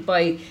astounded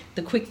by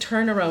the quick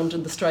turnaround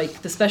in the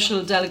strike. The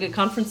special delegate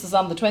conference is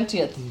on the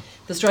 20th.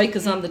 The strike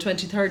is on the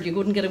 23rd. You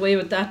wouldn't get away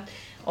with that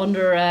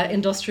under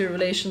industrial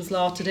relations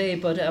law today.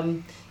 But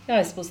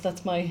I suppose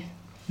that's my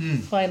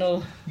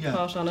final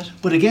thought on it.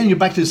 But again, you're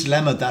back to this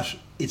dilemma that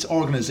it's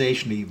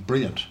organisationally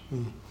brilliant,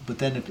 but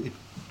then it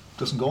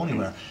doesn't go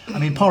anywhere. I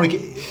mean,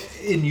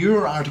 Pádraig, in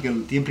your article,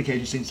 the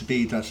implication seems to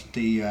be that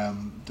the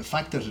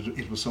fact that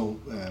it was so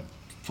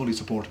fully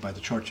supported by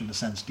the church, in a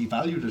sense,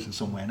 devalued it in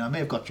some way. Now, I may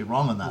have got you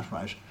wrong on that,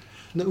 right?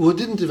 No, well, it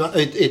didn't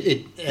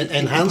it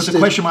enhanced it. Put a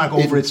question mark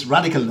over its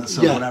radicalness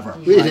or whatever.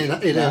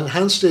 It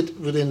enhanced it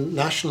within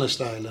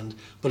nationalist Ireland,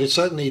 but it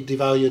certainly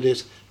devalued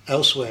it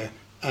elsewhere.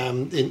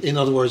 In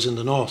other words, in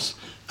the north.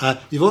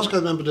 You've also got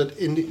to remember that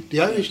in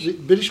the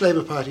British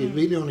Labour Party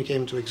really only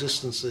came into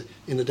existence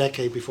in the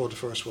decade before the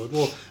First World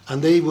War,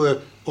 and they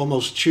were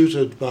almost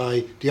tutored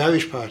by the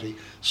Irish Party.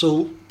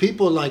 So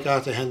people like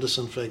Arthur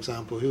Henderson, for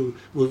example, who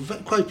were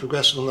quite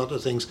progressive on a lot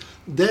of things,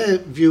 their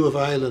view of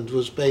Ireland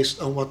was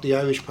based on what the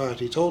Irish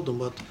Party told them,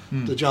 what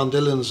the John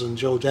Dillons and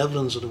Joe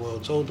Devlins of the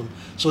world told them.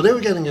 So they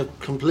were getting a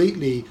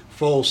completely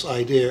false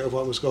idea of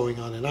what was going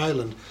on in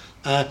Ireland.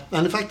 And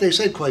in fact, they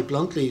said quite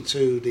bluntly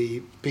to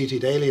the P.T.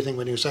 Daly, I think,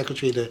 when he was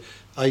secretary of the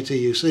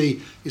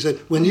ITUC, he said,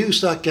 when you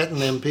start getting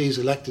MPs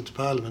elected to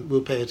Parliament,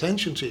 we'll pay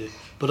attention to you.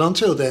 But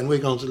until then, we're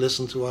going to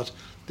listen to what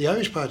the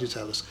Irish Party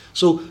tell us.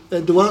 So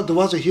there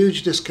was a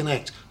huge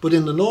disconnect. But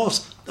in the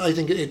north, I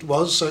think it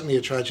was certainly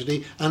a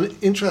tragedy. And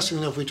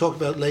interestingly enough, we talk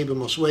about Labour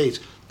must wait.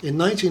 In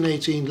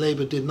 1918,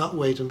 Labour did not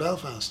wait in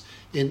Belfast.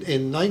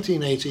 In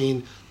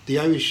 1918, the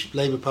Irish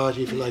Labour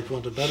Party, if you like, for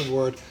want of a better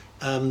word,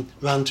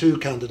 ran two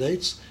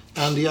candidates.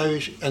 And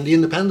the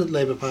Independent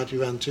Labour Party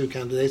ran two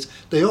candidates.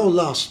 They all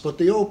lost, but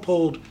they all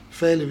polled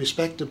fairly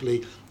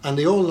respectably, and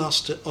they all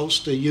lost to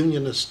Ulster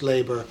Unionist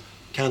Labour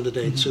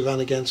candidates who ran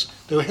against.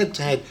 They were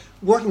head-to-head.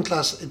 Working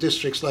class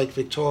districts like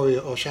Victoria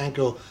or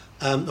Shankill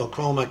or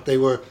Cromac, they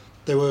were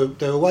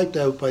wiped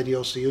out by the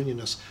Ulster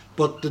Unionists.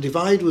 But the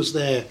divide was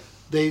there.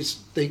 They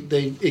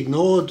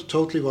ignored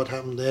totally what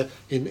happened there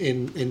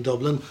in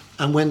Dublin.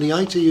 And when the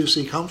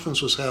ITUC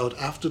conference was held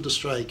after the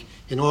strike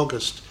in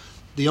August,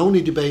 the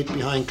only debate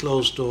behind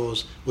closed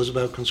doors was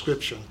about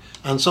conscription.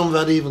 And some of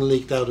that even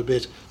leaked out a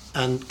bit.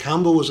 And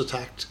Campbell was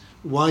attacked.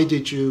 Why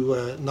did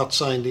you not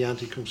sign the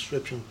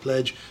anti-conscription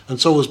pledge?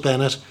 And so was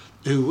Bennett,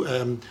 who,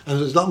 and it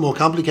was a lot more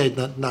complicated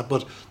than that,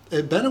 but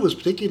Bennett was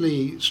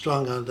particularly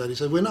strong on that. He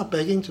said, we're not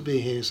begging to be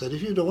here. He said,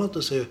 if you don't want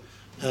us here,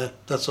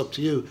 that's up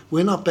to you.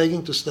 We're not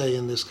begging to stay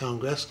in this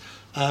Congress.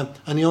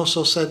 And he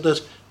also said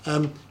that,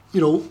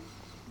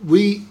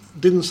 we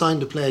didn't sign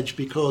the pledge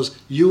because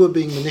you were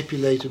being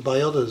manipulated by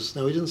others.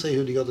 Now, he didn't say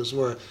who the others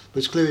were, but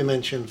it's clearly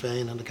mentioned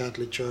Sinn Féin and the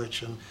Catholic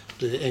Church and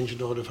the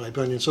Ancient Order of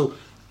Hibernian. So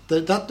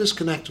that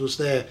disconnect was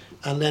there,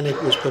 and then it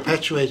was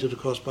perpetuated, of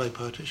course, by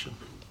partition.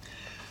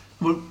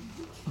 Well,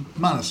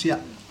 Manus,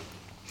 yeah.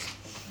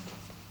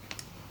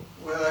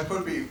 Well, I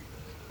could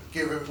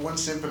give it one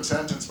simple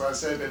sentence, but I'll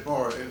say a bit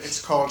more.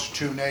 It's called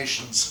two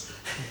nations.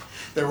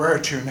 There were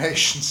two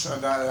nations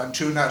and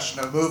two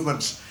national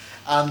movements.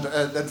 And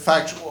in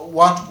fact,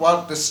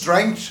 what the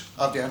strength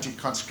of the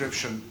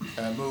anti-conscription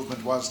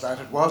movement was that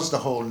it was the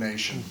whole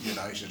nation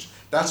united.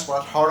 That's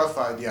what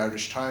horrified the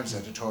Irish Times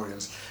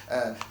editorials.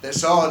 They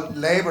saw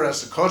Labour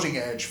as the cutting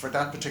edge for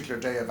that particular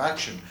day of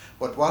action,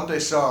 but what they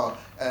saw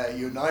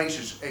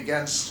united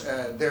against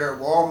their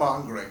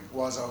warmongering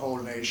was a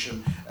whole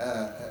nation.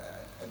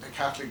 The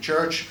Catholic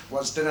Church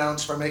was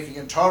denounced for making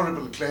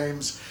intolerable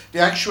claims. The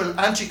actual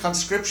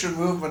anti-conscription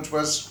movement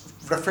was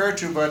referred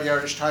to by the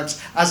Irish Times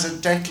as a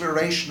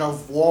declaration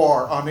of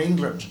war on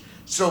England.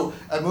 So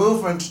a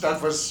movement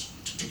that was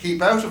to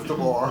keep out of the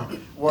war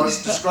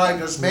was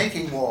described as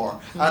making war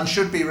and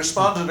should be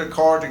responded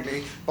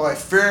accordingly by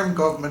firm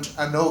government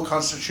and no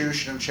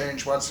constitutional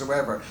change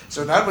whatsoever.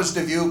 So that was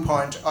the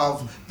viewpoint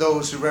of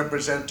those who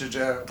represented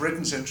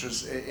Britain's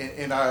interests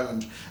in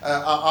Ireland.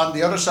 On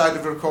the other side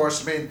of it, of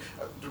course, I mean,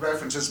 the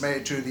reference is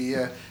made to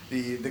the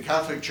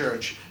Catholic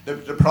Church.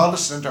 The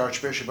Protestant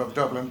Archbishop of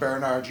Dublin,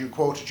 Bernard, you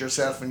quoted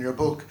yourself in your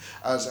book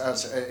as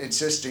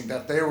insisting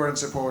that they were in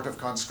support of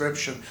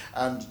conscription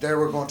and they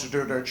were going to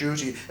do their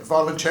duty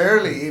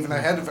voluntarily, even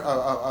ahead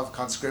of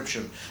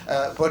conscription.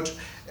 But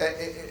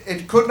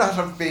it could not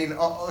have been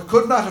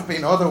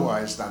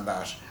otherwise than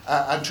that.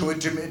 And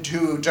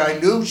to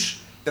dilute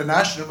the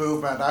national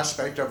movement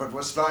aspect of it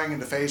was flying in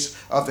the face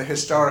of the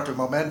historical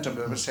momentum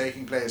that was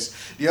taking place.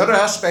 The other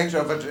aspect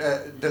of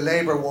it, the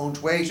Labour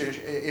won't wait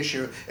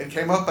issue, it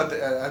came up at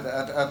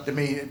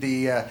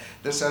the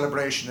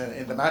celebration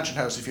in the Mansion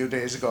House a few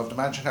days ago, of the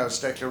Mansion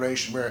House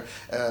Declaration, where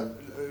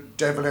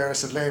De Valera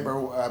said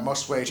Labour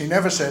must wait. He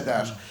never said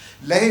that.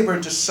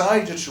 Labour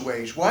decided to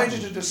wait. Why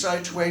did it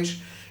decide to wait?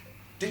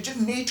 They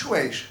didn't need to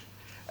wait.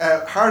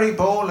 Harry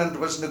Boland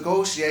was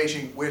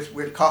negotiating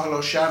with Cathal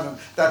O'Shannon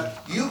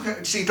that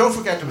don't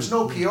forget there was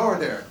no PR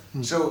there.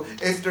 So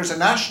if there's a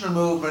national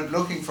movement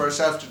looking for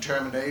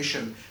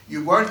self-determination,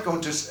 you weren't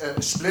going to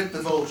split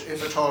the vote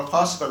if at all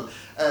possible.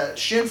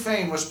 Sinn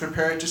Féin was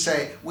prepared to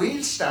say,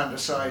 we'll stand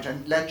aside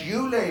and let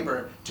you,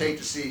 Labour, take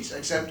the seats,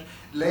 except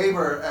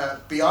Labour,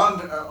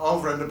 beyond,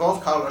 over and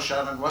above Cathal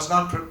O'Shannon, was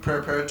not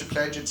prepared to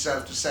pledge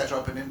itself to set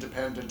up an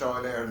independent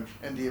Dáil Éireann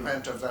in the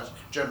event of that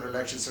general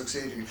election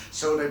succeeding.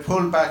 So they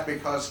pulled back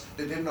because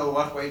they didn't know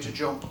what way to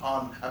jump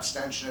on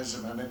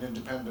abstentionism and an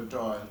independent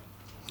Dáil.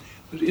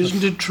 But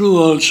isn't it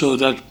true also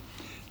that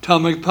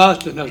Tom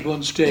McPartlin at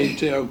one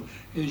stage there,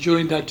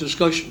 during that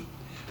discussion,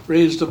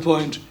 raised the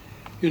point,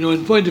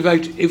 in point of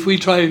fact, if we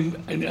try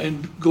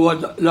and go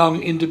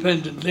along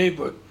independent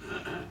Labour,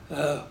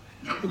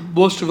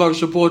 most of our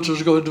supporters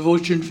are going to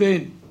vote Sinn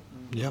Féin.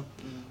 Yeah.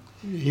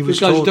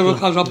 Because they were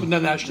caught up in the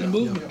national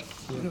movement.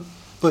 Yeah.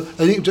 But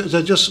I think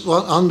just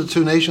on the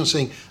two nations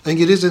thing, I think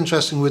it is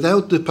interesting,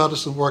 without the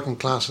Protestant working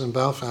class in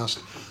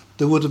Belfast,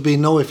 there would have been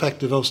no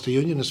effective Ulster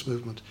Unionist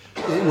movement.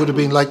 It would have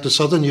been like the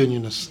Southern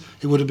Unionists.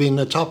 It would have been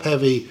a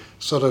top-heavy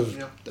sort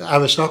of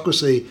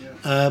aristocracy,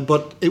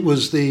 but it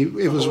was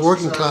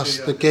working class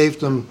that gave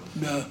them,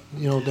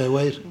 their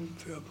weight.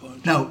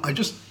 Now,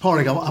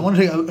 Pádraig, I want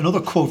to take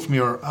another quote from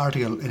your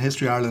article in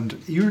History Ireland.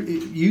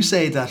 You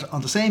say that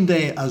on the same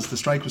day as the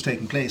strike was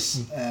taking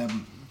place,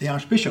 the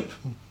Archbishop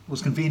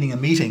was convening a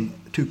meeting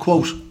to,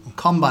 quote,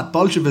 combat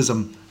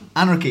Bolshevism,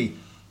 anarchy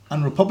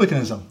and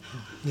republicanism.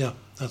 Yeah,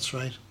 that's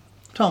right.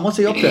 Tom, what's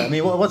he up to? I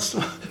mean, what's...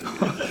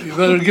 You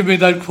better give me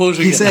that quote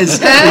again. He says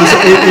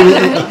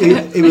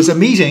it was a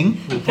meeting,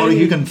 Pádraig,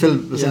 you can fill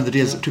this in the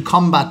details, to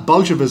combat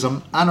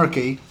Bolshevism,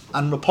 anarchy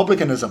and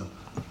republicanism.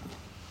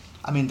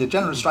 I mean, the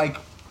general strike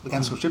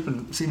against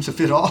conscription seems to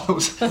fit all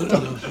those.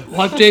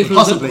 What date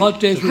was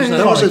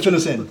that? Fill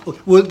us in.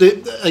 Well,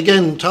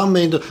 again, Tom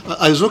made.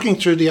 I was looking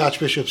through the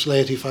Archbishop's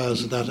laity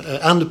files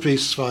and the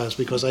priest's files,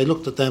 because I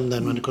looked at them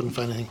then when I couldn't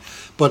find anything.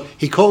 But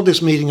he called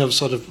this meeting of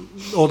sort of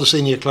all the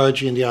senior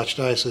clergy in the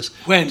Archdiocese.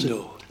 When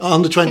though?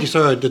 On the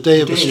 23rd, the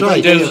day of the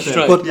strike.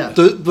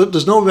 But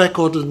there's no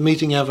record of the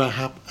meeting ever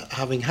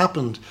having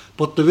happened.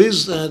 But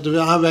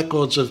there are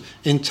records of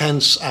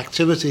intense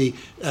activity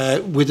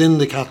within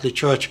the Catholic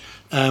Church,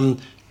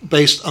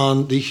 based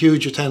on the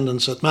huge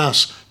attendance at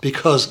Mass,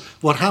 because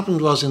what happened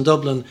was in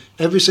Dublin,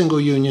 every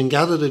single union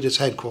gathered at its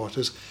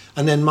headquarters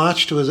and then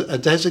marched to a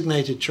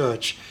designated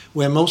church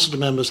where most of the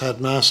members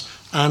had Mass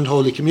and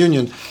Holy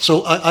Communion.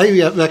 So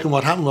I reckon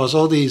what happened was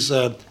all these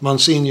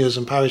monsignors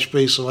and parish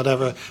priests or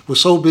whatever were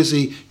so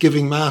busy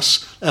giving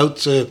Mass out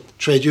to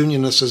trade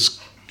unionists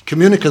as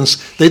communicants,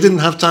 they didn't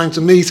have time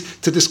to meet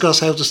to discuss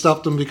how to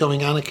stop them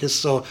becoming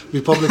anarchists or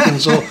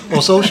Republicans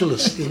or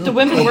socialists. The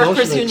Women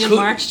Workers Union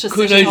marched to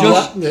City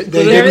Hall.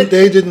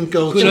 They didn't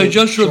go. Could I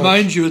just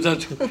remind you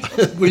that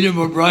William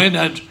O'Brien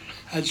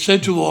had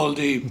said to all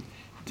the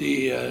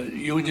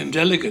union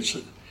delegates,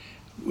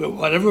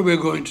 whatever we're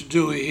going to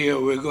do here,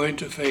 we're going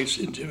to face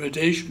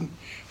intimidation,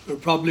 we're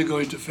probably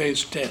going to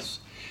face death.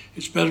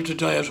 It's better to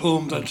die at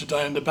home than to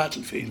die on the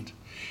battlefield.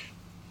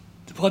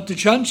 What the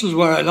chances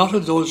were, a lot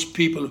of those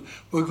people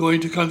were going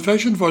to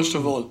confession first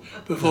of all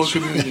before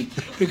communion,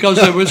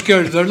 because they were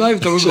scared of their life.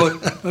 They were going,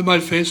 I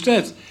might face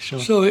death. Sure.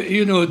 So,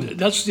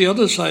 that's the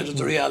other side of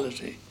the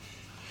reality.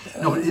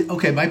 No,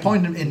 okay, my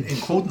point in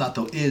quoting that,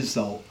 is,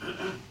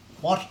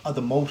 what are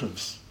the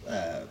motives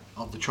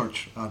of the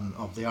Church and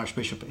of the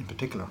Archbishop in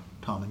particular,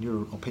 Tom, in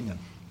your opinion?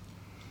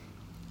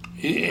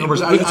 He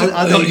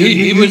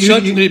would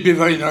certainly be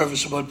very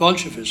nervous about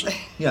Bolshevism.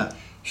 Yeah.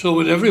 So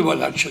would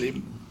everyone,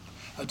 actually,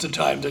 at the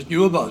time that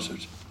knew about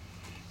it,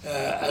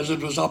 as it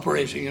was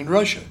operating in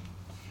Russia.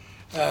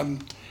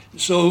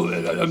 So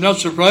I'm not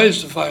surprised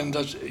to find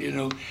that,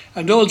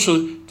 and also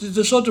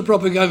the sort of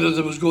propaganda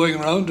that was going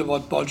around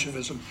about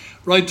Bolshevism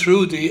right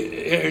through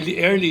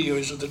the early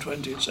years of the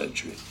 20th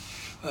century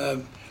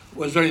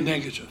was very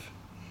negative.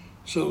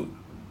 So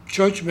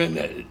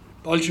churchmen,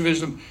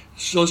 Bolshevism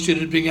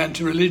associated being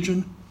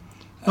anti-religion.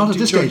 Not at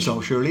this stage,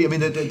 though, surely. I mean,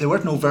 they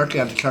weren't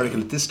overtly anti-clerical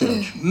at this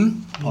stage.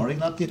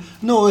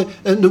 No,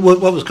 and what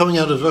was coming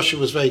out of Russia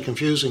was very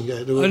confusing.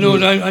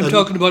 I'm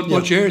talking about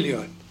much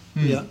earlier.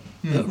 Yeah.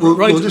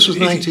 Right. Well, this was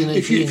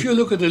 1918. If you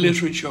look at the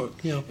literature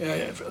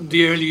from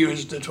the early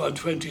years of the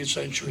 20th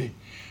century,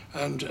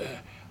 and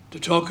to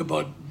talk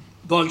about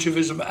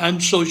Bolshevism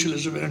and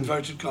socialism in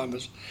inverted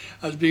commas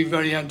as being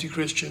very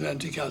anti-Christian,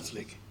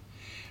 anti-Catholic,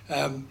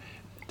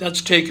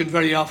 that's taken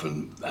very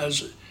often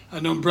as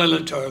an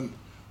umbrella term,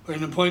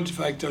 when in point of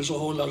fact there's a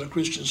whole lot of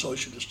Christian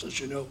socialists,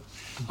 as you know,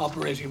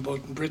 operating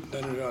both in Britain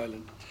and in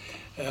Ireland.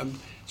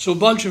 So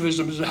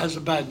Bolshevism has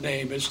a bad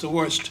name. It's the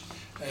worst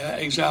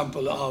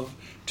example of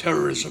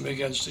terrorism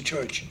against the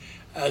Church,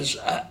 as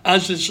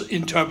it's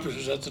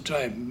interpreted at the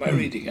time, my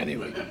reading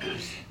anyway.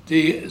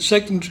 The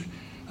second,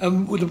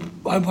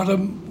 what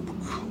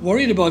I'm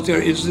worried about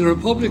there is the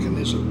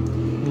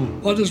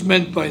republicanism. What is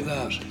meant by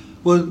that?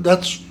 Well,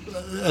 that's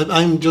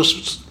I'm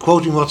just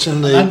quoting what's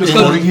in the I'm just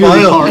quoting you,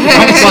 file.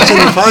 What's in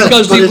the file.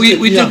 Because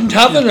we didn't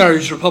have an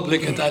Irish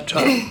Republic at that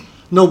time.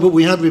 No, but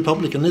we had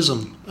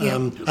republicanism,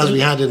 as we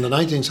had in the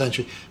 19th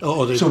century.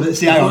 So it's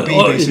the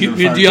IRB basically.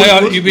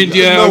 You mean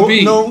the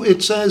IRB? No,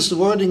 it says, the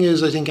wording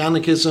is, I think,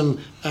 anarchism,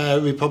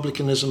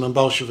 republicanism and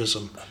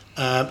Bolshevism.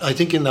 I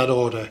think in that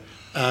order.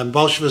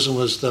 Bolshevism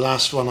was the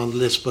last one on the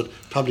list, but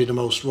probably the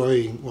most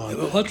worrying one.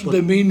 What do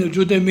they mean?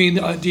 Do they mean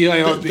the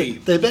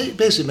IRB? They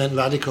basically meant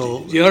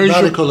radical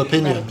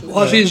opinion.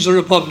 What is the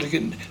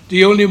Republican?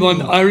 The only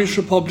one, Irish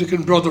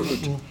Republican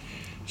Brotherhood.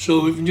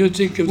 So when you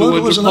think of the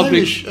word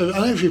Republic... An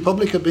Irish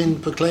Republic had been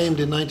proclaimed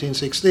in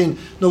 1916.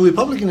 No,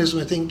 republicanism,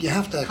 I think you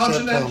have to accept...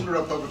 Continental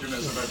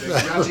republicanism, I think.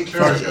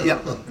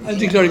 Anti-clerical.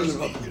 Anti-clerical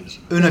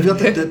republicanism. Una, have you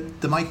got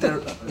the mic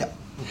there? Yeah.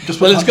 Just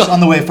Well, it's got- on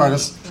the way,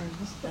 Fergus.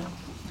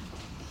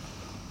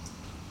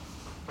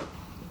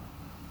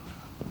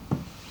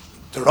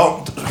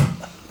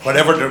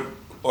 Whenever the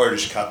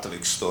Irish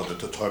Catholics stood at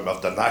the time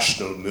of the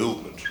national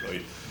movement,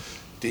 right,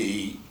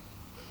 the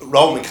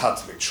Roman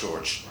Catholic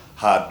Church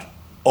had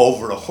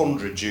over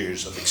 100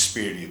 years of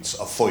experience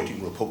of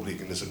fighting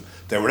republicanism.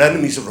 They were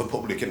enemies of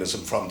republicanism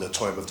from the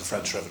time of the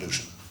French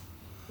Revolution.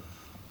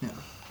 Yeah.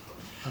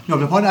 No,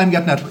 the point I'm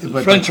getting at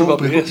by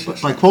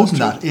quoting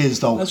that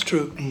is, though, that's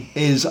true.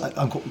 Is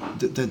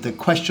the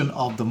question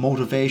of the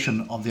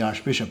motivation of the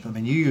Archbishop. I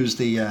mean, you use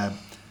the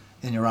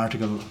in your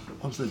article,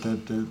 what was it,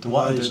 the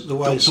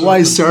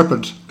wise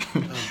serpent,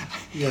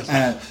 yes.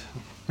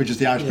 Which is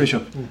the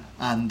Archbishop,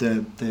 and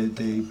the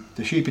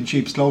sheep in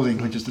sheep's clothing,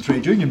 which is the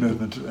trade union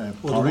movement.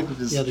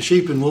 The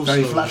sheep in wolf's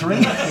very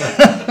clothing.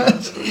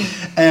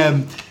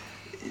 flattering.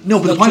 No,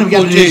 but That's the point I'm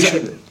getting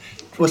is,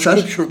 what's that?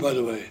 Scripture, by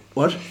the way.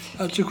 What?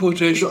 That's a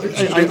quotation.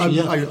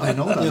 I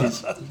know that.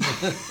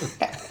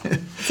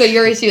 So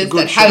your issue is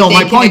that how no, they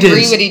my can point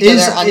agree with each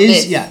other on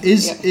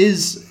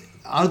this.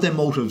 Are their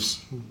motives,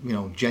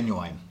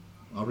 genuine,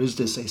 or is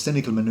this a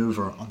cynical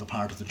manoeuvre on the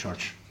part of the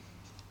church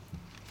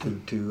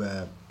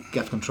to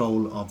get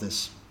control of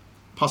this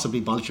possibly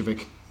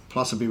Bolshevik,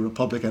 possibly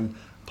Republican,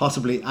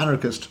 possibly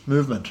anarchist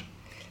movement?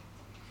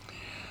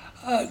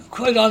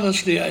 Quite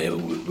honestly,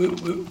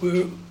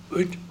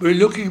 we're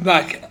looking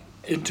back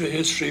into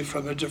history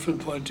from a different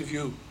point of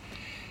view.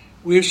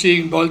 We're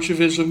seeing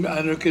Bolshevism,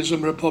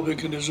 anarchism,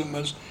 republicanism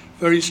as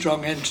very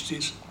strong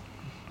entities.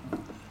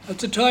 At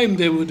the time,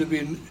 they would have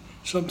been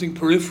something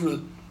peripheral,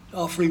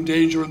 offering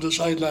danger on the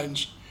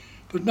sidelines,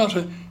 but not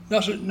a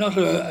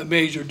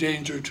major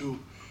danger to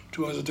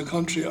either the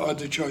country or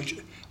the church.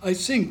 I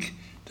think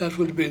that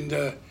would have been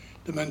the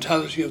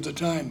mentality of the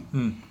time.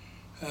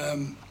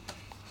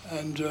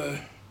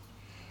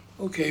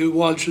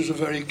 Walsh is a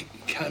very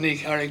canny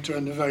character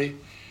and a very,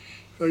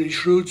 very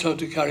shrewd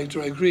sort of character,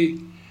 I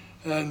agree.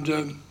 And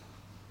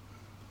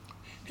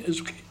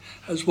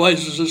as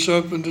wise as a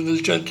serpent and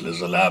as gentle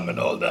as a lamb and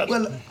all that.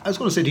 Well, I was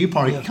going to say to you,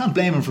 Parry, you can't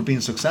blame him for being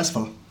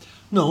successwhen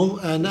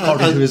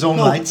according to his own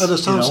lights. And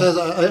as Tom says,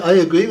 I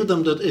agree with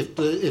them that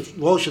if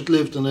Walsh had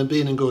lived and had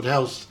been in good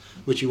health,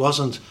 which he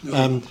wasn't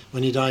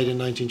when he died in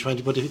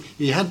 1920, but if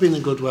he had been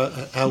in good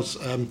health,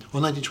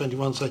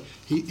 1921, so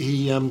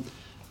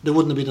there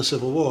wouldn't have been a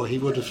civil war. He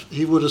would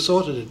have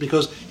sorted it,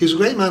 because he's a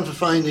great man for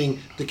finding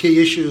the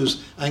key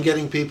issues and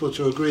getting people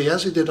to agree,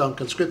 as he did on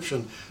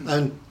conscription,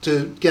 and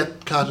to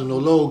get Cardinal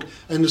Logue.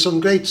 And there's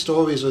some great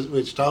stories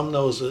which Tom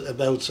knows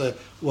about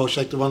Walsh,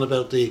 like the one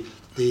about the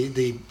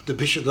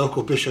bishop,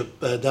 local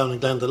bishop down in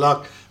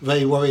Glendalough,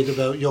 very worried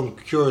about young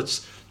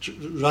curates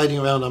riding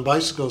around on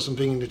bicycles and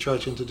bringing the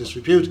church into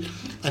disrepute.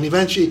 And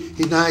eventually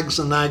he nags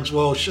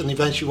Walsh, and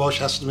eventually Walsh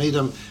has to meet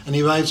him, and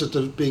he arrives at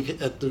the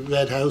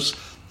Red House,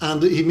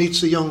 and he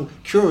meets a young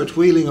curate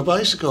wheeling a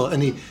bicycle,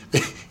 and he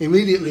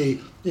immediately,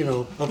 he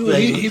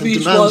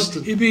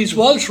meets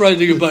Walsh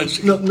riding a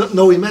bicycle.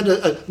 No, he met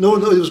it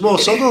was more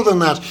subtle than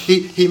that.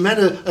 He met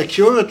a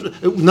curate,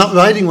 not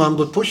riding one,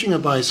 but pushing a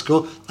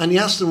bicycle, and he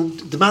asked him,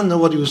 the man know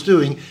what he was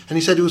doing, and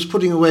he said he was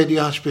putting away the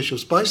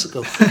Archbishop's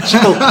bicycle. So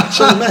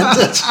it meant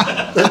that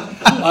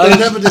they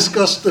never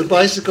discussed the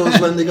bicycles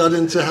when they got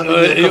into having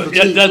a cup of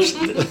tea. That's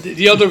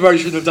the other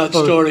version of that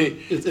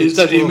story, is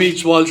that he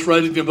meets Walsh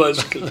riding a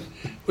bicycle.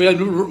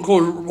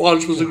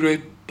 Walsh was a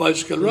great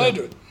bicycle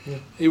rider. Yeah.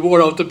 He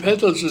wore out the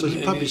pedals so in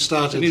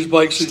his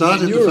bikes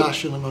started in the Europe.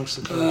 fashion amongst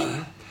the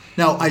clergy.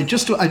 Now, I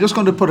just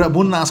going to put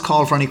one last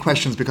call for any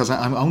questions, because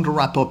I'm going to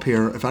wrap up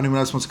here. If anyone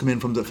else wants to come in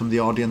from the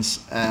audience,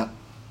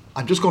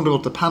 I'm just going to go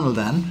to the panel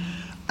then,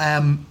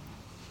 and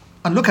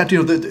look at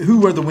who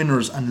were the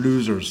winners and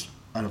losers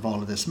out of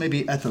all of this.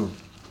 Maybe Ethel,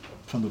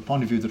 from the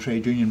point of view of the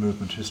trade union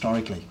movement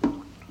historically.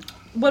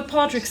 Well,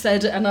 Padraig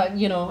said, and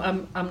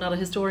I'm not a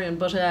historian,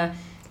 but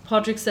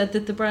Padraig said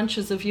that the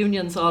branches of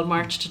unions all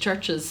marched to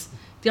churches.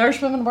 The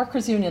Irish Women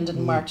Workers' Union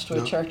didn't march to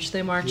a church;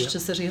 they marched to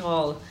City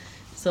Hall.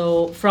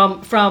 So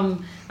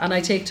from, and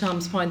I take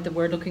Tom's point that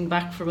we're looking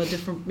back from a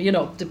different, we're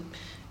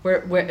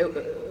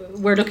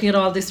looking at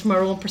all this from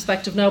our own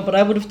perspective now. But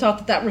I would have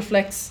thought that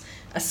reflects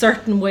a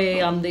certain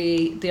way on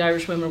the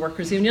Irish Women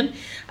Workers Union.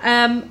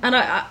 And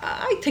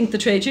I think the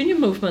trade union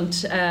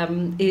movement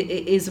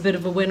is a bit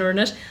of a winner in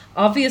it.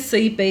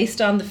 Obviously,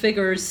 based on the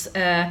figures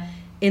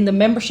in the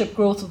membership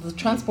growth of the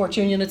Transport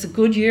Union, it's a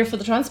good year for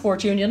the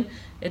Transport Union.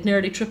 It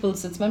nearly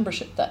triples its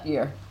membership that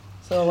year.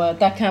 So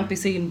that can't be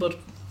seen but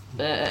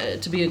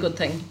to be a good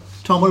thing.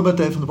 Tom, what about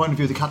from the point of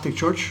view of the Catholic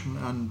Church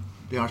and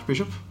the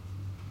Archbishop?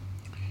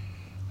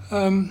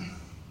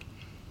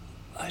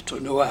 I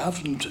don't know, I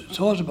haven't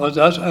thought about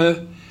that.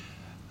 I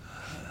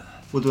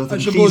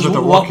suppose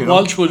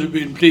Walsh would have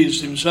been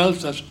pleased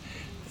himself that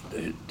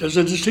there's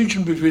a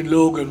distinction between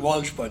Logue and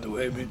Walsh, by the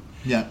way. I mean,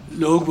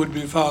 Logue would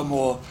be far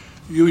more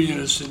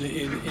unionist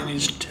in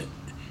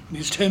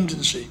his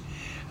tendency,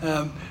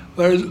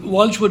 whereas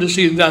Walsh would have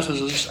seen that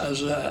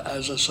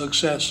as a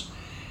success,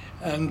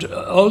 and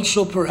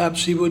also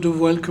perhaps he would have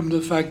welcomed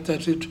the fact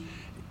that it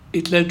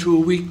led to a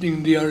weakening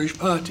in the Irish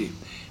party.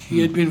 He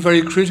had been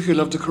very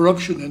critical of the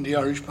corruption in the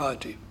Irish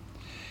party.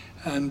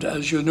 And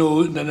as you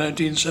know, in the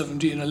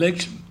 1917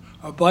 election,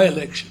 or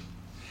by-election,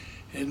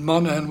 in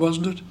Monaghan,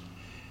 wasn't it?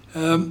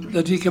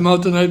 That he came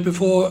out the night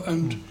before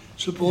and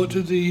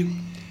supported the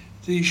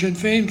Sinn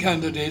Féin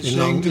candidate,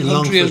 saying the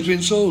country has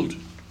been sold.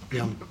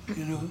 Yeah.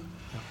 You know.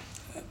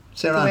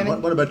 Sarah,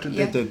 what about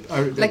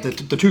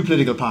the two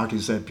political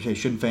parties, Sinn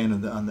Féin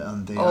and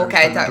the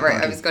okay,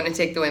 I was going to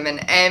take the women.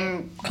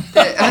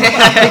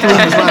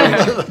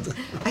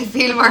 I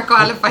feel more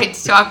qualified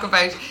to talk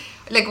about.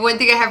 Like, one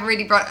thing I haven't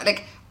really brought,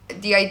 like,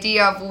 the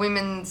idea of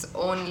women's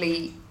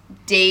only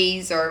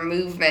days or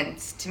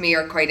movements to me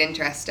are quite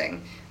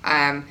interesting.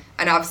 And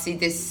obviously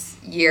this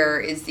year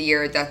is the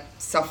year that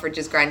suffrage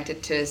is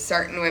granted to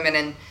certain women,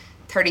 and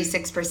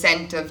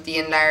 36% of the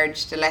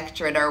enlarged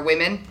electorate are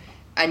women.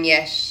 And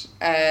yet,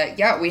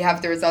 we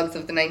have the results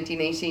of the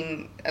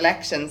 1918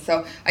 election.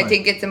 So I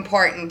think it's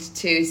important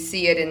to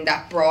see it in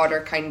that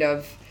broader kind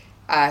of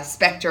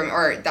spectrum,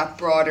 or that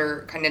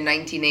broader kind of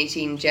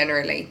 1918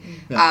 generally.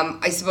 Yeah.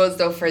 I suppose,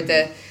 though, for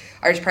the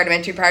Irish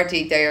Parliamentary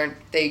Party,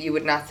 they you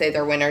would not say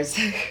they're winners.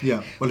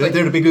 Yeah, well,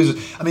 they're the big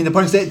losers. I mean, the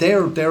point is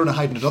they're in a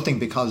hiding to nothing,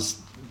 because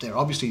they're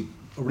obviously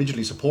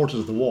originally supporters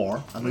of the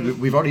war. I mean,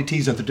 we've already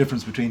teased out the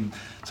difference between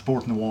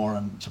supporting the war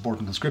and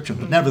supporting conscription,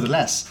 but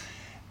nevertheless,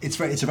 it's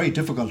a very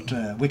difficult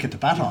wicket to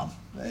bat on.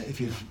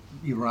 If you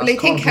were asked. Well, I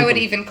think how it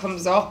even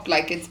comes up,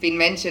 like, it's been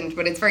mentioned,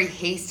 but it's very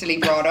hastily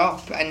brought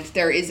up, and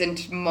there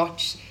isn't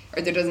much,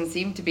 or there doesn't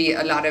seem to be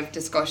a lot of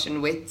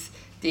discussion with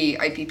the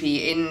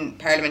IPP in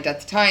Parliament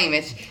at the time.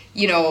 It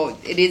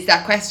is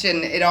that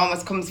question. It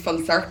almost comes full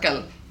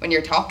circle when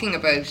you're talking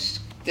about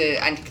the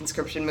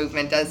anti-conscription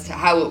movement as to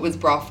how it was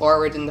brought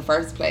forward in the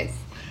first place.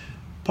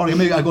 Pauline,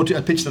 maybe I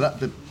pitch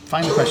the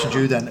final question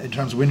to you then, in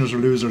terms of winners or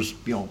losers.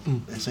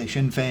 Say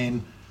Sinn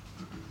Féin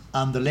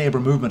and the Labour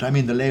movement. I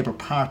mean the Labour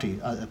Party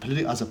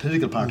as a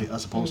political party,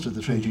 as opposed to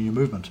the trade union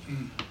movement.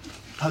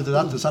 How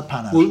does that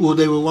pan out? Well,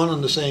 they were one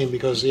and the same,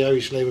 because the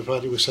Irish Labour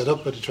Party was set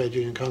up by the Trade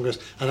Union Congress,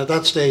 and at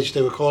that stage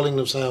they were calling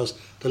themselves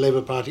the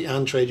Labour Party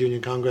and Trade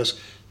Union Congress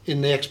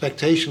in the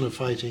expectation of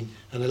fighting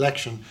an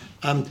election.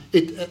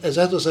 As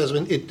Ethel says,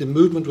 the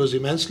movement was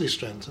immensely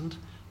strengthened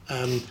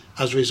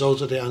as a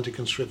result of the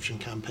anti-conscription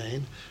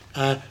campaign,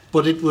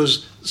 but it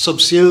was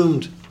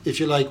subsumed, if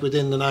you like,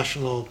 within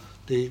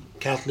the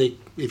Catholic,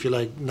 if you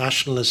like,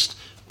 nationalist,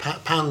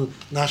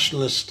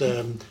 pan-nationalist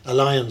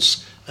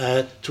alliance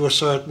to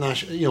assert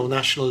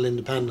national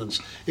independence.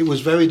 It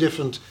was very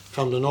different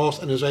from the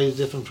North, and it was very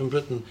different from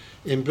Britain.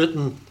 In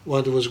Britain,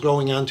 while there was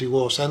growing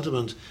anti-war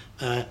sentiment,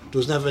 there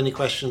was never any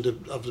question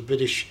of the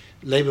British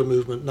Labour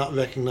movement not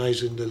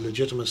recognising the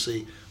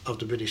legitimacy of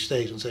the British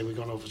state and saying we're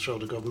going to overthrow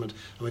the government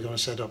and we're going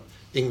to set up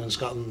England,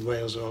 Scotland and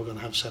Wales are all going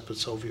to have separate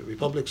Soviet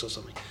republics or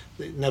something.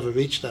 It never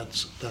reached that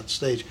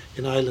stage.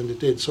 In Ireland it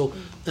did. So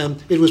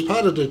it was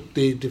part of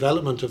the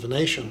development of a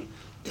nation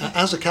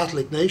as a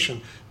Catholic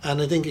nation.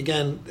 And I think,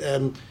 again,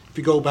 if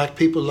you go back,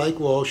 people like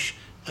Walsh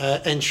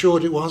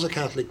ensured it was a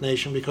Catholic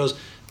nation, because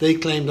they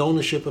claimed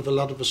ownership of a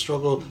lot of the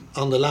struggle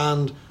on the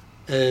land,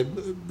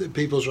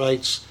 people's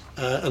rights,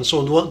 and so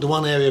on. The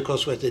one area, of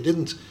course, where they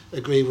didn't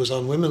agree was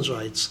on women's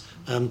rights.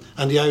 And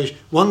the Irish,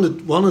 one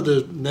of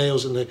the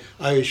nails in the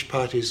Irish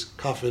party's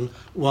coffin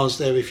was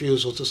their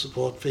refusal to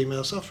support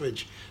female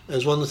suffrage. It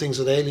was one of the things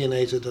that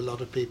alienated a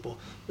lot of people,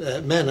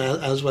 men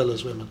as well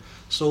as women.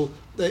 So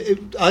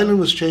Ireland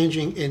was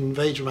changing in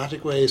very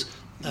dramatic ways,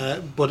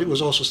 but it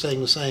was also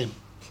staying the same.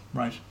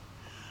 Right.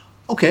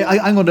 Okay,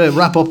 I'm going to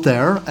wrap up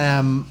there.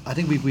 I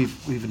think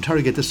we've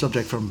interrogated this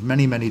subject from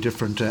many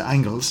different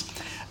angles.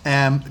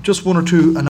 Just one or two